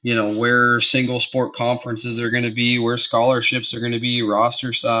 and where single sport conferences are going to be, where scholarships are going to be,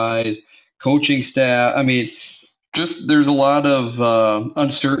 roster size, coaching staff. I mean, just there's a lot of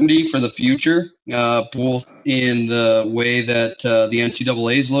uncertainty for the future, both in the way that the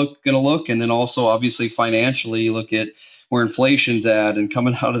NCAA is going to look, and then also obviously financially. You look at where inflation's at and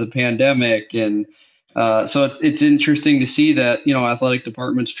coming out of the pandemic, and so it's interesting to see that athletic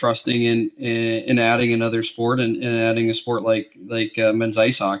departments trusting in adding another sport and adding a sport like men's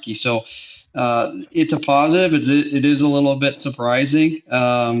ice hockey. So it's a positive. It is a little bit surprising.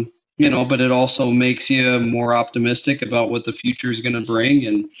 But it also makes you more optimistic about what the future is going to bring.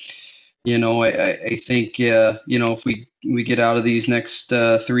 And, I think, if we get out of these next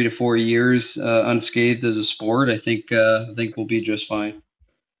 3 to 4 years unscathed as a sport, I think we'll be just fine.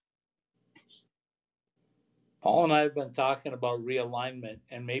 Paul and I have been talking about realignment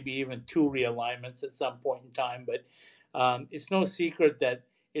and maybe even two realignments at some point in time, but it's no secret that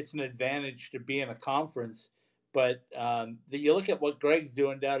it's an advantage to be in a conference. But you look at what Greg's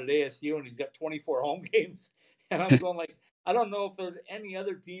doing down at ASU, and he's got 24 home games, and I'm going like, I don't know if there's any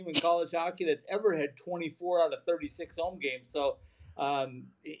other team in college hockey that's ever had 24 out of 36 home games. So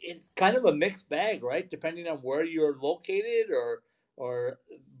it's kind of a mixed bag, right? Depending on where you're located or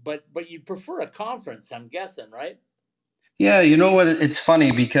but you prefer a conference, I'm guessing, right? Yeah, you know what? It's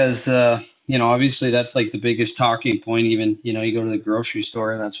funny because obviously that's like the biggest talking point. Even you go to the grocery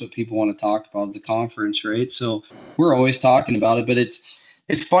store and that's what people want to talk about, the conference, right? So we're always talking about it, but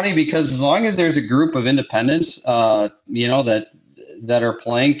it's funny because as long as there's a group of independents, that are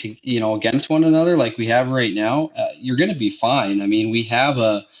playing to against one another like we have right now, you're going to be fine. I mean, we have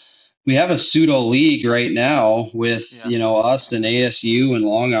a pseudo league right now with Yeah. us and ASU and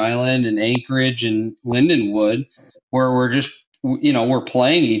Long Island and Anchorage and Lindenwood, where we're just we're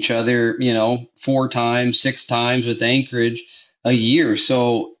playing each other 4 times, 6 times with Anchorage a year.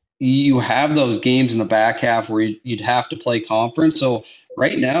 So you have those games in the back half where you'd have to play conference. So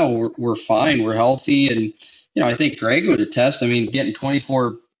right now we're fine, we're healthy, and I think Greg would attest. I mean, getting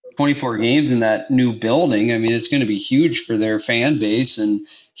 24 games in that new building, I mean, it's going to be huge for their fan base and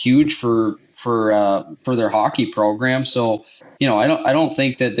huge for their hockey program. So, I don't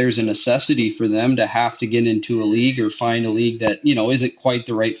think that there's a necessity for them to have to get into a league or find a league that, isn't quite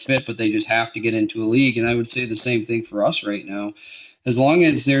the right fit, but they just have to get into a league. And I would say the same thing for us right now. As long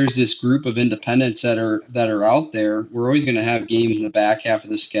as there's this group of independents that are out there, we're always going to have games in the back half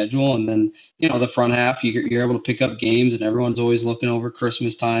of the schedule, and then the front half you're able to pick up games, and everyone's always looking over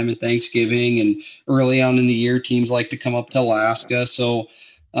Christmas time and Thanksgiving, and early on in the year teams like to come up to Alaska. So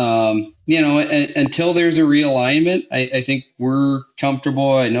until there's a realignment, I think we're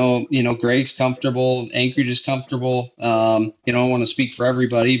comfortable. I know, Greg's comfortable, Anchorage is comfortable. I don't want to speak for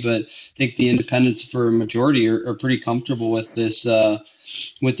everybody, but I think the independents for a majority are pretty comfortable with the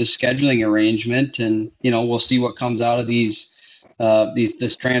scheduling arrangement, and we'll see what comes out of this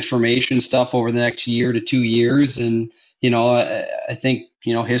transformation stuff over the next year to 2 years, and I think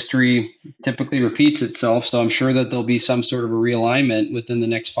history typically repeats itself, so I'm sure that there'll be some sort of a realignment within the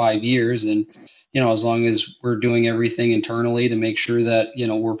next 5 years, and as long as we're doing everything internally to make sure that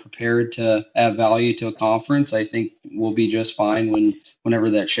we're prepared to add value to a conference, I think we'll be just fine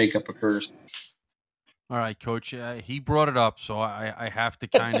whenever that shakeup occurs. All right, Coach. He brought it up, so I have to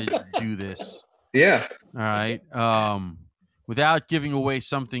kind of do this. Yeah. All right. Without giving away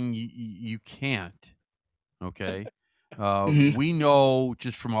something you can't. Okay. Mhm. We know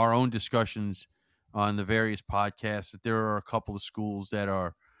just from our own discussions on the various podcasts that there are a couple of schools that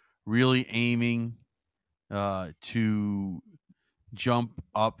are really aiming to jump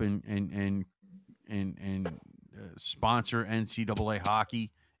up and sponsor NCAA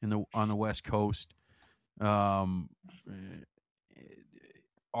hockey on the West Coast. Are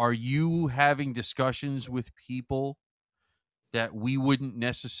you having discussions with people that we wouldn't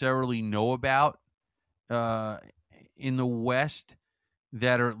necessarily know about in the West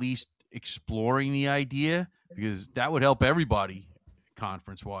that are at least exploring the idea? Because that would help everybody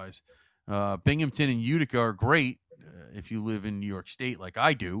conference-wise. Binghamton and Utica are great if you live in New York State like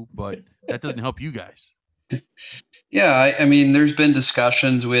I do, but that doesn't help you guys. Yeah, I mean, there's been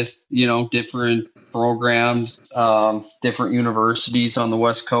discussions with, different programs, different universities on the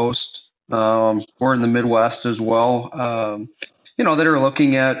West Coast, or in the Midwest as well, that are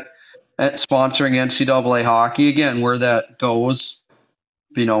looking at sponsoring NCAA hockey. Again, where that goes,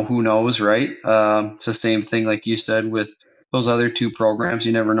 who knows, right? It's the same thing, like you said, with those other two programs.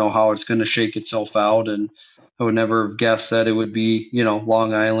 You never know how it's going to shake itself out. And I would never have guessed that it would be,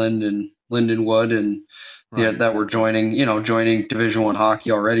 Long Island and Lindenwood and Right. that were joining Division I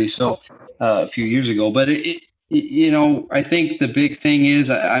hockey already. So a few years ago, but I think the big thing is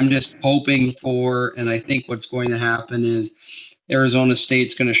I'm just hoping for, and I think what's going to happen is Arizona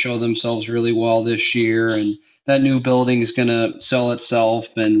State's going to show themselves really well this year, and that new building is going to sell itself.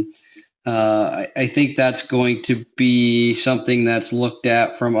 And I think that's going to be something that's looked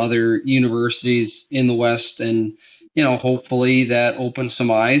at from other universities in the West, and hopefully that opens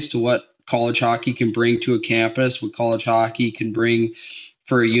some eyes to what college hockey can bring to a campus, what college hockey can bring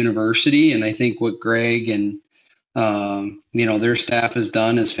for a university. And I think what Greg and their staff has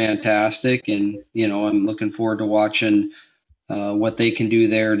done is fantastic, and I'm looking forward to watching what they can do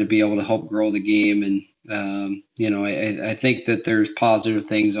there to be able to help grow the game. And I think that there's positive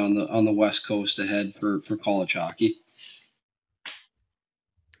things on the West Coast ahead for college hockey.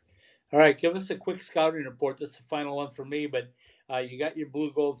 All right, give us a quick scouting report. This is the final one for me, but you got your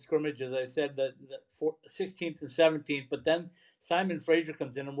blue gold scrimmage, as I said, the 16th and 17th, but then Simon Fraser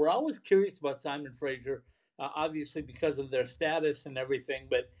comes in, and we're always curious about Simon Fraser, obviously because of their status and everything,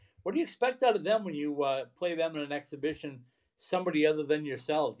 but what do you expect out of them when you play them in an exhibition, somebody other than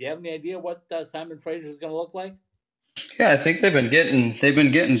yourselves? Do you have any idea what Simon Fraser is going to look like? Yeah, I think they've been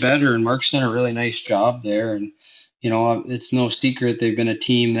getting better, and Mark's done a really nice job there. And it's no secret they've been a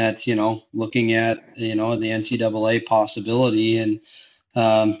team that's, looking at, the NCAA possibility, and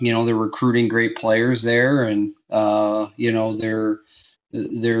they're recruiting great players there, and they're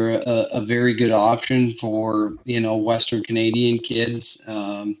a very good option for Western Canadian kids,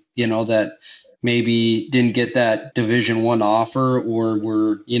 that maybe didn't get that Division 1 offer, or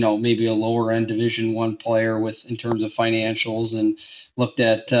were maybe a lower end Division 1 player with in terms of financials, and looked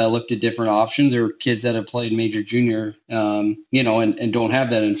at different options, or kids that have played major junior, and don't have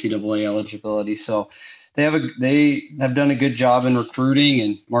that NCAA eligibility. So they have done a good job in recruiting,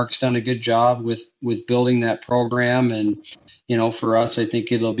 and Mark's done a good job with building that program. And for us, I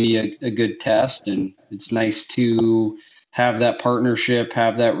think it'll be a good test, and it's nice to have that partnership,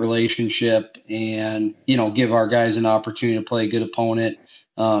 have that relationship, and give our guys an opportunity to play a good opponent.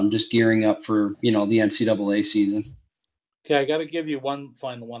 Just gearing up for the NCAA season. Okay, I got to give you one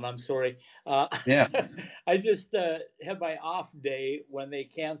final one. I'm sorry. Uh, Yeah. I just had my off day when they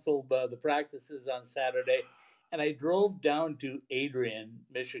canceled the practices on Saturday, and I drove down to Adrian,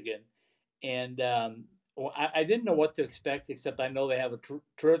 Michigan, and well, I didn't know what to expect, except I know they have a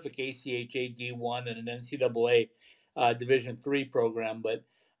terrific ACHA D1 and an NCAA Division 3 program. But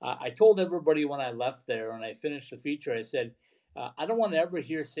I told everybody when I left there and I finished the feature, I said, I don't want to ever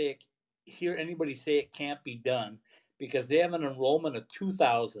hear anybody say it can't be done, because they have an enrollment of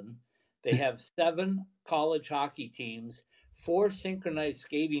 2,000. They have 7 college hockey teams, 4 synchronized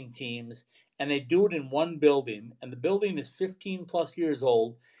skating teams, and they do it in one building. And the building is 15 plus years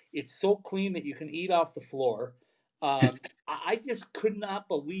old. It's so clean that you can eat off the floor. I just could not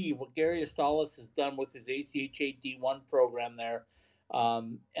believe what Gary Astalis has done with his ACHA D1 program there.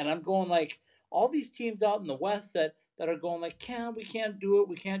 And I'm going like, all these teams out in the West that are going like, we can't do it,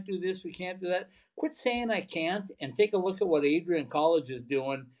 we can't do this, we can't do that. Quit saying I can't, and take a look at what Adrian College is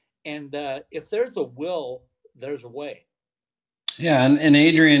doing. And if there's a will, there's a way. Yeah, and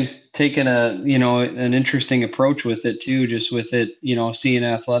Adrian's taken an interesting approach with it too, just with it, seeing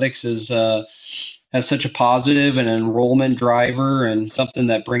athletics as such a positive and enrollment driver, and something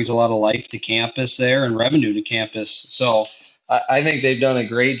that brings a lot of life to campus there and revenue to campus. So I think they've done a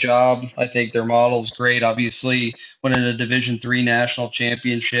great job. I think their model's great. Obviously, winning a Division 3 national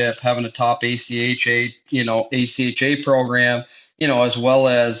championship, having a top ACHA program, as well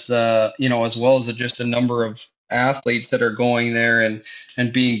as just a number of athletes that are going there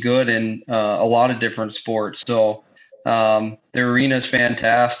and being good in a lot of different sports. So the arena is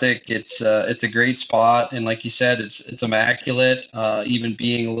fantastic. It's a great spot, and like you said, it's immaculate. Even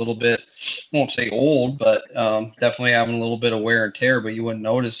being a little bit, I won't say old, but definitely having a little bit of wear and tear, but you wouldn't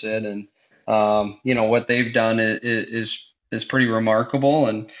notice it. And what they've done is pretty remarkable.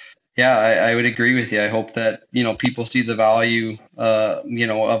 And yeah, I would agree with you. I hope that people see the value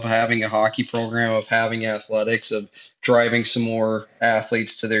of having a hockey program, of having athletics, of driving some more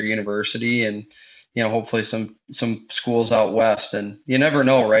athletes to their university, and hopefully some schools out west. And you never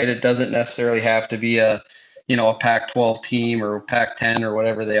know, right? It doesn't necessarily have to be a Pac-12 team or Pac-10 or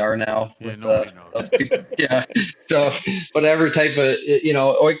whatever they are now. Yeah, With nobody knows. yeah. So whatever type of,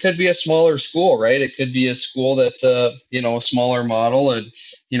 or it could be a smaller school, right? It could be a school that's a smaller model, and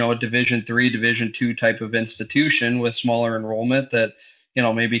a Division 3, Division 2 type of institution with smaller enrollment that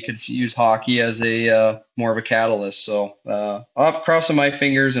maybe could use hockey as a more of a catalyst. So I'm crossing my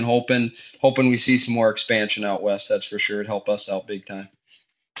fingers and hoping we see some more expansion out west. That's for sure. It'd help us out big time.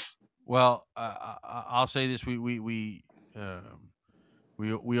 Well, I'll say this: we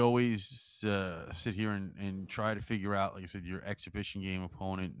always sit here and try to figure out, like I said, your exhibition game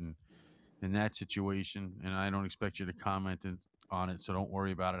opponent, and in that situation. And I don't expect you to comment on it, so don't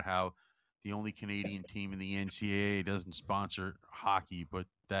worry about it. How the only Canadian team in the NCAA doesn't sponsor hockey, but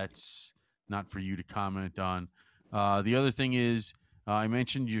that's not for you to comment on. The other thing is, I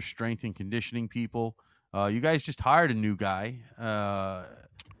mentioned your strength and conditioning people. You guys just hired a new guy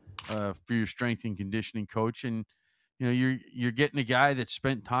for your strength and conditioning coach, and you're getting a guy that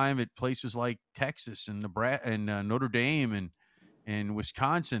spent time at places like Texas and Nebraska and Notre Dame and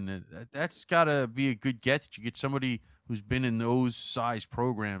Wisconsin. That's got to be a good get, that you get somebody who's been in those size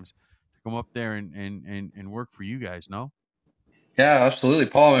programs to come up there and work for you guys. No? Yeah, absolutely,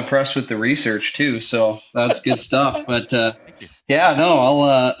 Paul. I'm impressed with the research too, so that's good stuff. But Thank you. yeah, no,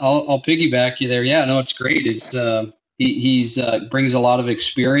 I'll piggyback you there. Yeah, no, it's great. It's he's brings a lot of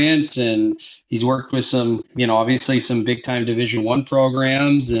experience, and he's worked with some, obviously some big time Division 1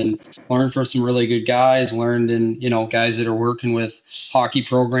 programs, and learned from some really good guys. Learned in guys that are working with hockey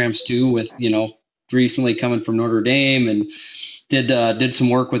programs too, with recently coming from Notre Dame, and did some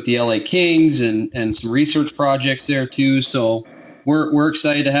work with the LA Kings and some research projects there too. So we're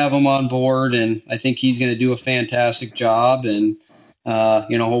excited to have him on board, and I think he's going to do a fantastic job. And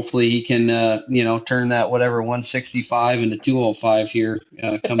hopefully he can turn that whatever 165 into 205 here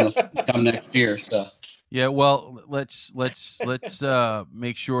come next year. So Yeah, well, let's make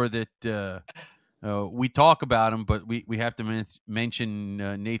sure that we talk about him, but we have to mention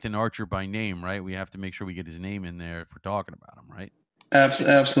Nathan Archer by name, right? We have to make sure we get his name in there if we're talking about him, right?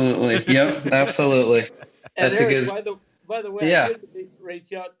 absolutely, yep, absolutely. And That's a Eric, good, by the way, I yeah. did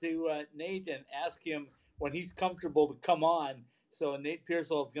reach out to Nate and ask him when he's comfortable to come on. So Nate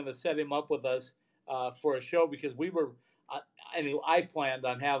Pearsall is going to set him up with us for a show, because we were, I planned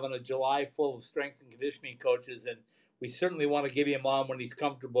on having a July full of strength and conditioning coaches, and we certainly want to get him on when he's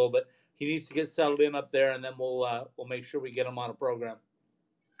comfortable. But he needs to get settled in up there, and then we'll make sure we get him on a program.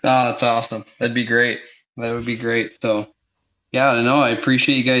 Oh, that's awesome. That'd be great. That would be great. So yeah, I know. I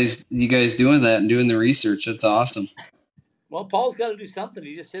appreciate you guys doing that and doing the research. That's awesome. Well, Paul's got to do something.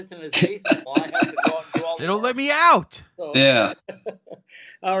 He just sits in his basement while I have to go out and do all They the don't work. let me out. So, Yeah.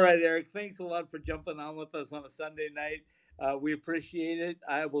 all right, Eric. Thanks a lot for jumping on with us on a Sunday night. We appreciate it.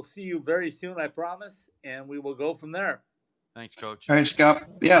 I will see you very soon, I promise, and we will go from there. Thanks, Coach. All right, Scott.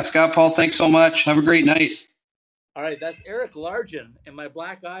 Yeah, Scott Paul, thanks so much. Have a great night. All right, that's Eric Largen, and my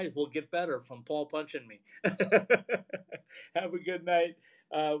black eyes will get better from Paul punching me. Have a good night.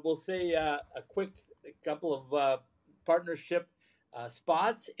 We'll say a quick couple of partnership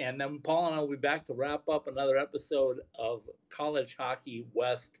spots, and then Paul and I will be back to wrap up another episode of College Hockey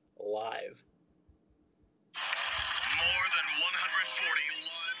West Live. More than 140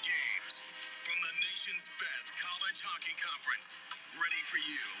 live games from the nation's best college hockey conference. Ready for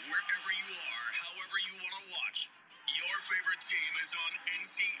you wherever you are, however you want to watch. Your favorite team is on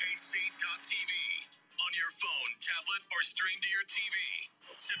NCHC.TV. On your phone, tablet, or stream to your TV.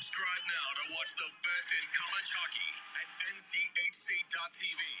 Subscribe now to watch the best in college hockey at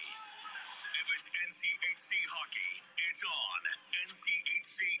NCHC.TV. If it's NCHC hockey, it's on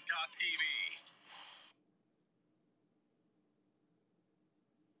NCHC.TV.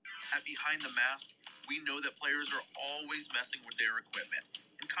 At Behind the Mask, we know that players are always messing with their equipment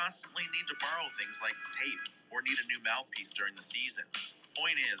and constantly need to borrow things like tape or need a new mouthpiece during the season.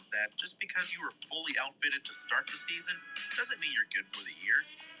 Point is that just because you were fully outfitted to start the season doesn't mean you're good for the year.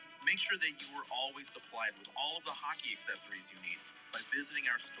 Make sure that you are always supplied with all of the hockey accessories you need by visiting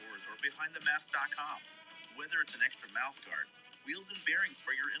our stores or BehindTheMask.com. Whether it's an extra mouthguard, wheels and bearings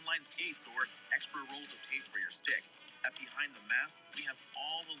for your inline skates, or extra rolls of tape for your stick, at Behind the Mask, we have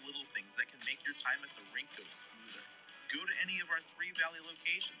all the little things that can make your time at the rink go smoother. Go to any of our 3 Valley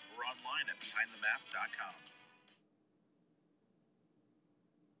locations or online at BehindTheMask.com.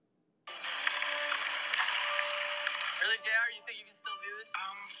 Really, JR? You think you can still do this?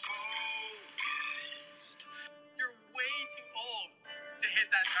 I'm focused. You're way too old to hit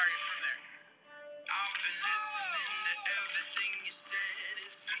that target from there. I've been listening to everything you said.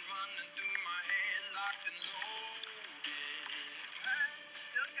 It's been running through my head, locked and loaded.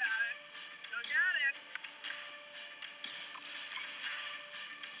 Still got it. Still got it.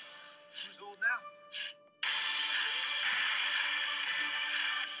 Who's old now?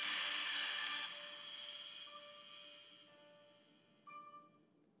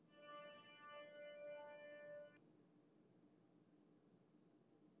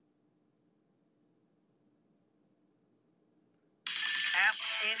 Ask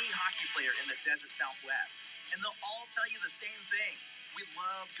any hockey player in the desert Southwest, and they'll all tell you the same thing. We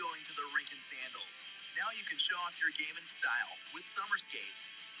love going to the rink in sandals. Now you can show off your game in style with summer skates.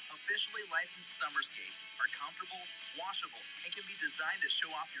 Officially licensed summer skates are comfortable, washable, and can be designed to show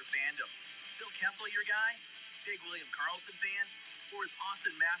off your fandom. Phil Kessel your guy? Big William Karlsson fan? Or is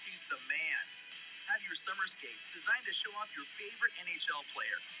Austin Matthews the man? Have your summer skates designed to show off your favorite NHL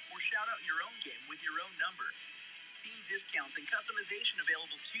player, or shout out your own game with your own number. Team discounts and customization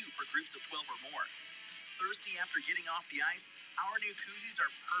available too for groups of 12 or more. Thirsty after getting off the ice? Our new koozies are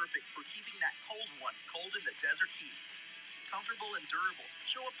perfect for keeping that cold one cold in the desert heat. Comfortable and durable,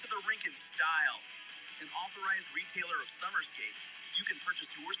 show up to the rink in style. An authorized retailer of summer skates, you can purchase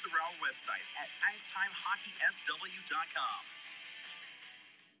yours through our website at IcetimeHockeySW.com.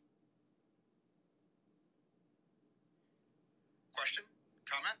 Question?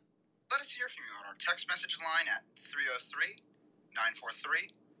 Comment? Let us hear from you on our text message line at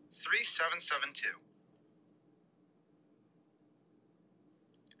 303-943-3772.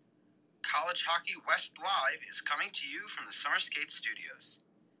 College Hockey West Live is coming to you from the Summer Skates Studios.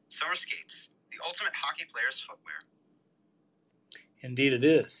 Summer Skates, the ultimate hockey player's footwear. Indeed, it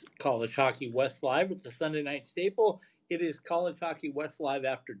is. College Hockey West Live. It's a Sunday night staple. It is College Hockey West Live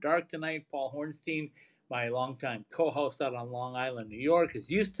After Dark tonight. Paul Hornstein, my longtime co-host out on Long Island, New York,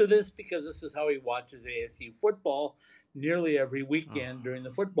 is used to this because this is how he watches ASU football nearly every weekend during the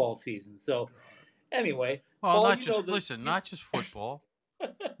football season. So anyway, Well, Paul, not you know just the listen, not just football,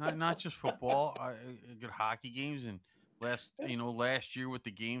 not just football. Good hockey games and last year with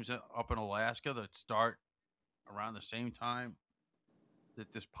the games up in Alaska that start around the same time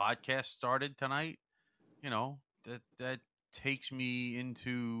that this podcast started tonight. That takes me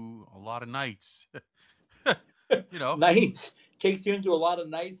into a lot of nights. nights takes you into a lot of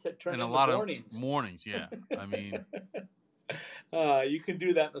nights that turn And a into lot of mornings. mornings. Yeah, I mean, you can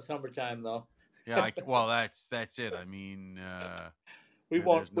do that in the summertime, though. yeah. Well, that's it. I mean, we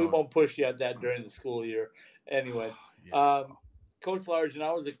won't push you at that during the school year. Anyway, yeah. Coach Largent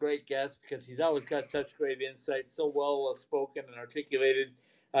always a great guest because he's always got such great insight, so well spoken and articulated.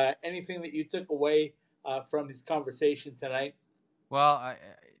 Anything that you took away from his conversation tonight? Well,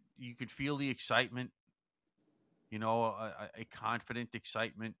 you could feel the excitement. A confident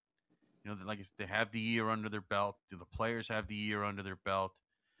excitement. Like I said, they have the year under their belt. The players have the year under their belt.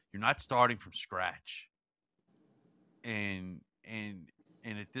 You're not starting from scratch. And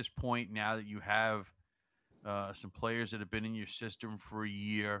at this point, now that you have some players that have been in your system for a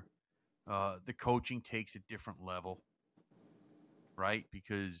year, the coaching takes a different level, right?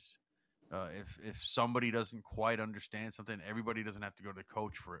 Because if somebody doesn't quite understand something, everybody doesn't have to go to the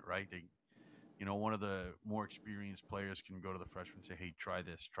coach for it, right? One of the more experienced players can go to the freshman and say, "Hey, try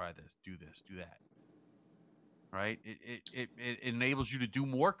this, do this, do that." Right? It enables you to do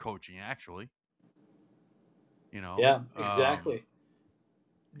more coaching, actually. Yeah, exactly.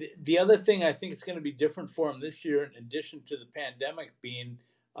 The other thing I think is going to be different for him this year, in addition to the pandemic being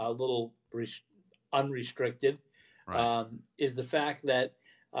a little unrestricted, right. is the fact that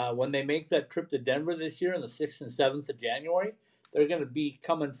when they make that trip to Denver this year on the 6th and 7th of January, they're going to be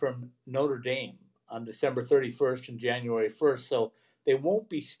coming from Notre Dame on December 31st and January 1st. So they won't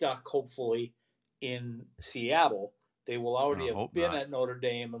be stuck, hopefully, in Seattle. They will already have been at Notre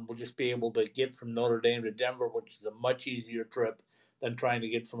Dame and will just be able to get from Notre Dame to Denver, which is a much easier trip than trying to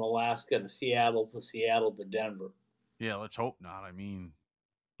get from Alaska to Seattle to Denver. Yeah, let's hope not. I mean,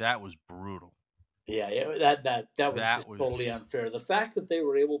 that was brutal. Yeah, that was just totally unfair. The fact that they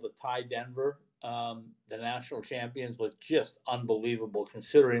were able to tie Denver, the national champions, was just unbelievable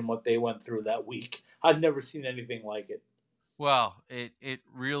considering what they went through that week. I've never seen anything like it. Well, it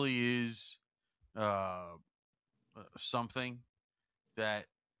really is something that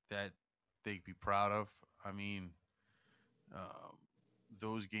they'd be proud of. I mean,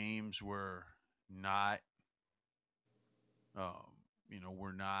 those games were not,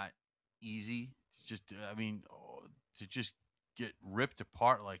 were not easy. It's just, I mean, to just get ripped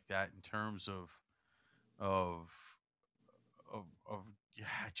apart like that in terms of of yeah,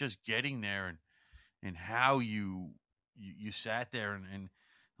 just getting there and how you sat there and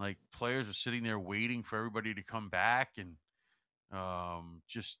like players were sitting there waiting for everybody to come back and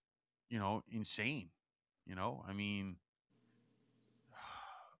just insane. I mean,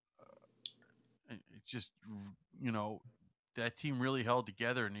 it's just that team really held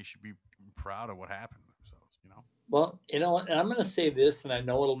together and they should be proud of what happened to themselves. Well, and I'm going to say this, and I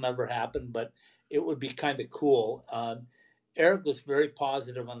know it'll never happen, but it would be kind of cool. Eric was very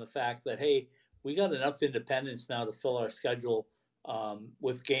positive on the fact that, hey, we got enough independence now to fill our schedule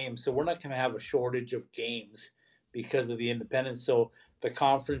with games, so we're not going to have a shortage of games because of the independence. So the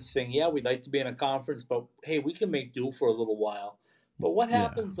conference thing, yeah, we'd like to be in a conference, but hey, we can make do for a little while. But what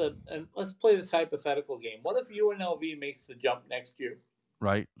happens? And let's play this hypothetical game. What if UNLV makes the jump next year?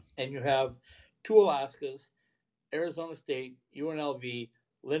 Right. And you have two Alaskas, Arizona State, UNLV,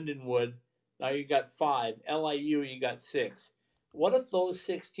 Lindenwood. Now you got 5. LIU, you got 6. What if those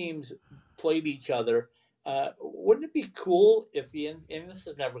 6 teams played each other? Wouldn't it be cool if and this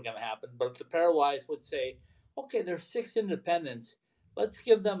is never going to happen, but if the pairwise would say, okay, there's 6 independents. Let's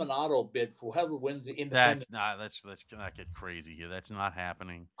give them an auto bid for whoever wins the independent. Let's not get crazy here. That's not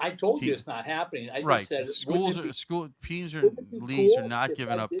happening. I told you it's not happening. I right. just said school teams or leagues are not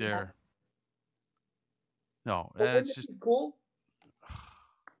giving up their. No, that's just cool.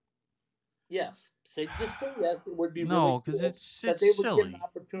 Yes, just say yes. It would be no, really cool because it's that they would silly. get an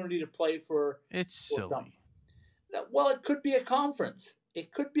opportunity to play for. It's silly. Well, it could be a conference. I mean, they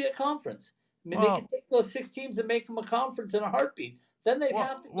could take those 6 teams and make them a conference in a heartbeat. Then they'd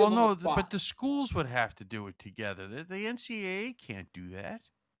have to. But the schools would have to do it together. The NCAA can't do that.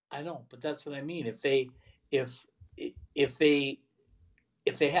 I know, but that's what I mean. If they have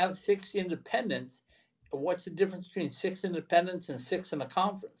 6 independents, what's the difference between 6 independents and 6 in a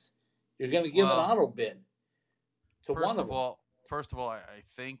conference? You're going to give an auto bid to one of them. First of all, I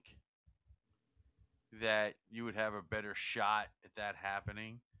think that you would have a better shot at that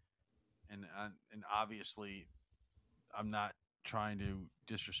happening. And obviously, I'm not trying to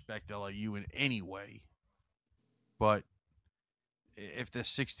disrespect LIU in any way, but if the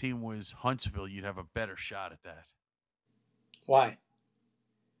 16 was Huntsville, you'd have a better shot at that. Why?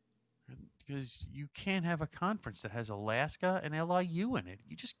 Because you can't have a conference that has Alaska and LIU in it.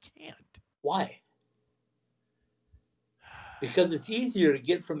 You just can't. Why? Because it's easier to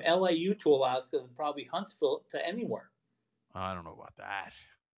get from LIU to Alaska than probably Huntsville to anywhere. I don't know about that.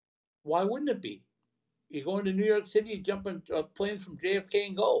 Why wouldn't it be? You go into New York City, you jump in planes from JFK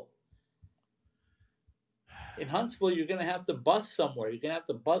and go. In Huntsville, you're going to have to bus somewhere. You're going to have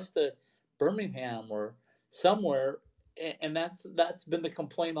to bus to Birmingham or somewhere, and that's been the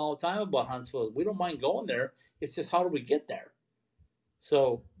complaint all the time about Huntsville. We don't mind going there. It's just how do we get there?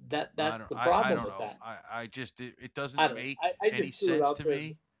 So that's the problem with that. I just it doesn't make any just threw it sense out to there.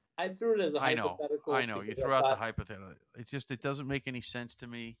 me. I threw it as a hypothetical. I know. You threw out the hypothetical. It doesn't make any sense to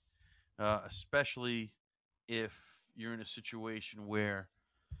me, especially if you're in a situation where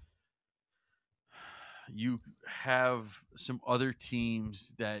you have some other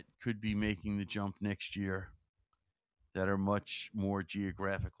teams that could be making the jump next year that are much more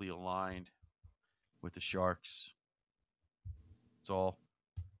geographically aligned with the Sharks. That's all.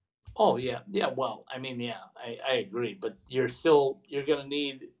 Oh yeah. Well, I mean, yeah, I agree, but you're gonna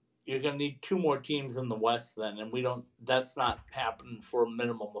need 2 more teams in the West then, and that's not happening for a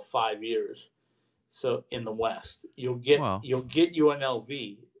minimum of 5 years. So in the West, you'll get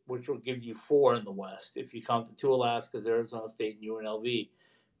UNLV, which will give you 4 in the West if you count the 2 Alaskas, Arizona State, and UNLV.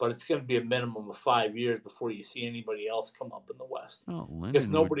 But it's going to be a minimum of 5 years before you see anybody else come up in the West. Well, because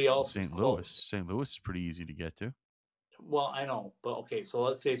nobody else St. Louis. St. Louis is pretty easy to get to. Well, I know, but okay, so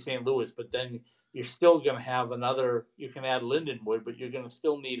let's say St. Louis, but then you're still going to have another. You can add Lindenwood, but you're going to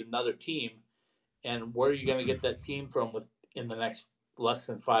still need another team. And where are you going to get that team from in the next less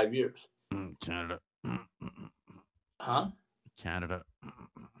than 5 years? Canada. Huh? Canada.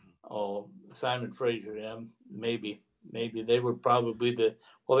 Oh, Simon Fraser, yeah, maybe they would probably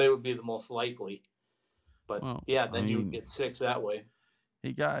they would be the most likely. But then you would get 6 that way.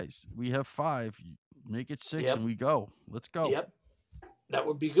 Hey guys, we have 5. Make it 6 and we go. Let's go. Yep, that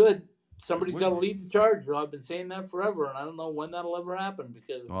would be good. Somebody's got to lead the charge. I've been saying that forever, and I don't know when that'll ever happen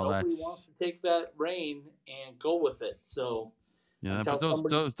because nobody wants to take that reign and go with it. So yeah, but those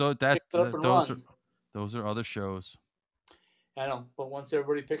are other shows. I know, but once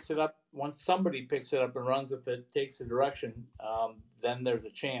somebody picks it up and runs with it, takes the direction, then there's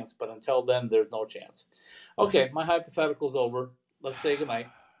a chance. But until then, there's no chance. Okay, my hypothetical's over. Let's say goodnight.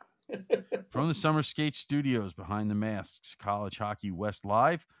 From the Summer Skate Studios behind the masks, College Hockey West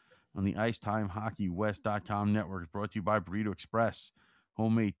Live on the IcetimeHockeyWest.com network is brought to you by Burrito Express.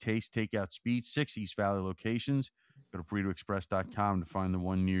 Homemade taste, takeout speed, 6 East Valley locations. Go to BurritoExpress.com to find the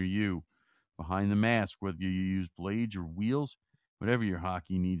one near you. Behind the mask, whether you use blades or wheels, whatever your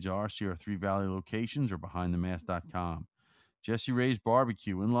hockey needs are, see our 3 Valley locations or BehindTheMask.com. Jesse Ray's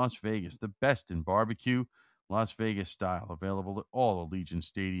Barbecue in Las Vegas, the best in barbecue, Las Vegas style, available at all Allegiant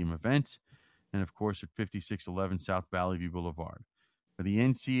Stadium events, and of course at 5611 South Valley View Boulevard. For the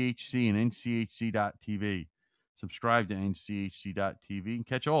NCHC and NCHC.TV, subscribe to NCHC.TV and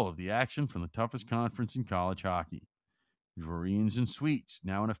catch all of the action from the toughest conference in college hockey. Drorians and Suites,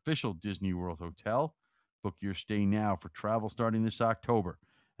 now an official Disney World hotel. Book your stay now for travel starting this October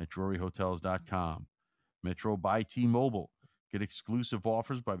at DroryHotels.com. Metro by T-Mobile. Get exclusive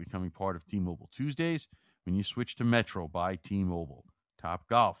offers by becoming part of T-Mobile Tuesdays when you switch to Metro by T-Mobile. Top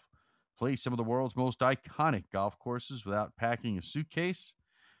Golf. Play some of the world's most iconic golf courses without packing a suitcase.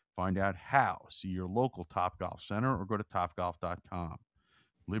 Find out how. See your local Top Golf Center or go to topgolf.com.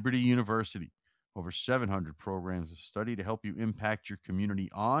 Liberty University. Over 700 programs of study to help you impact your community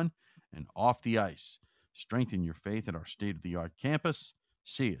on and off the ice. Strengthen your faith at our state-of-the-art campus.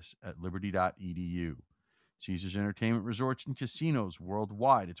 See us at liberty.edu. Caesars Entertainment Resorts and Casinos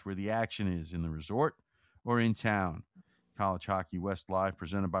worldwide. It's where the action is, in the resort or in town. College Hockey West Live,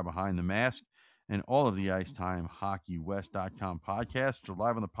 presented by Behind the Mask, and all of the IcetimeHockeyWest.com podcasts are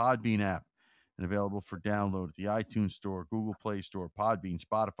live on the Podbean app and available for download at the iTunes Store, Google Play Store, Podbean,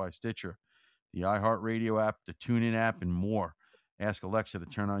 Spotify, Stitcher, the iHeartRadio app, the TuneIn app, and more. Ask Alexa to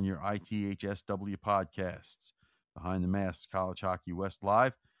turn on your ITHSW podcasts. Behind the Masks, College Hockey West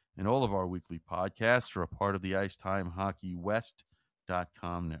Live, and all of our weekly podcasts are a part of the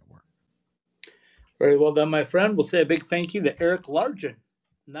IcetimeHockeyWest.com network. Very well done, my friend. We'll say a big thank you to Eric Largen.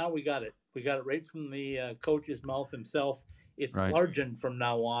 Now we got it. We got it right from the coach's mouth himself. It's right. Largen from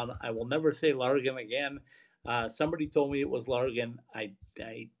now on. I will never say Largen again. Somebody told me it was Largen. I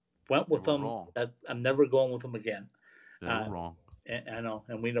went with were them. wrong. I'm never going with them again. They were wrong. And I know,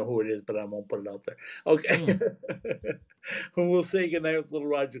 and we know who it is, but I won't put it out there. Okay. We'll say goodnight with little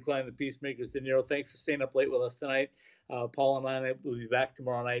Roger Klein, the Peacemakers. De Niro, thanks for staying up late with us tonight. Paul and I will be back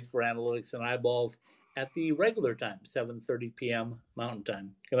tomorrow night for Analytics and Eyeballs at the regular time, 7:30 p.m. Mountain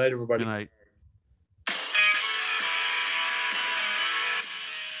Time. Good night, everybody. Good night.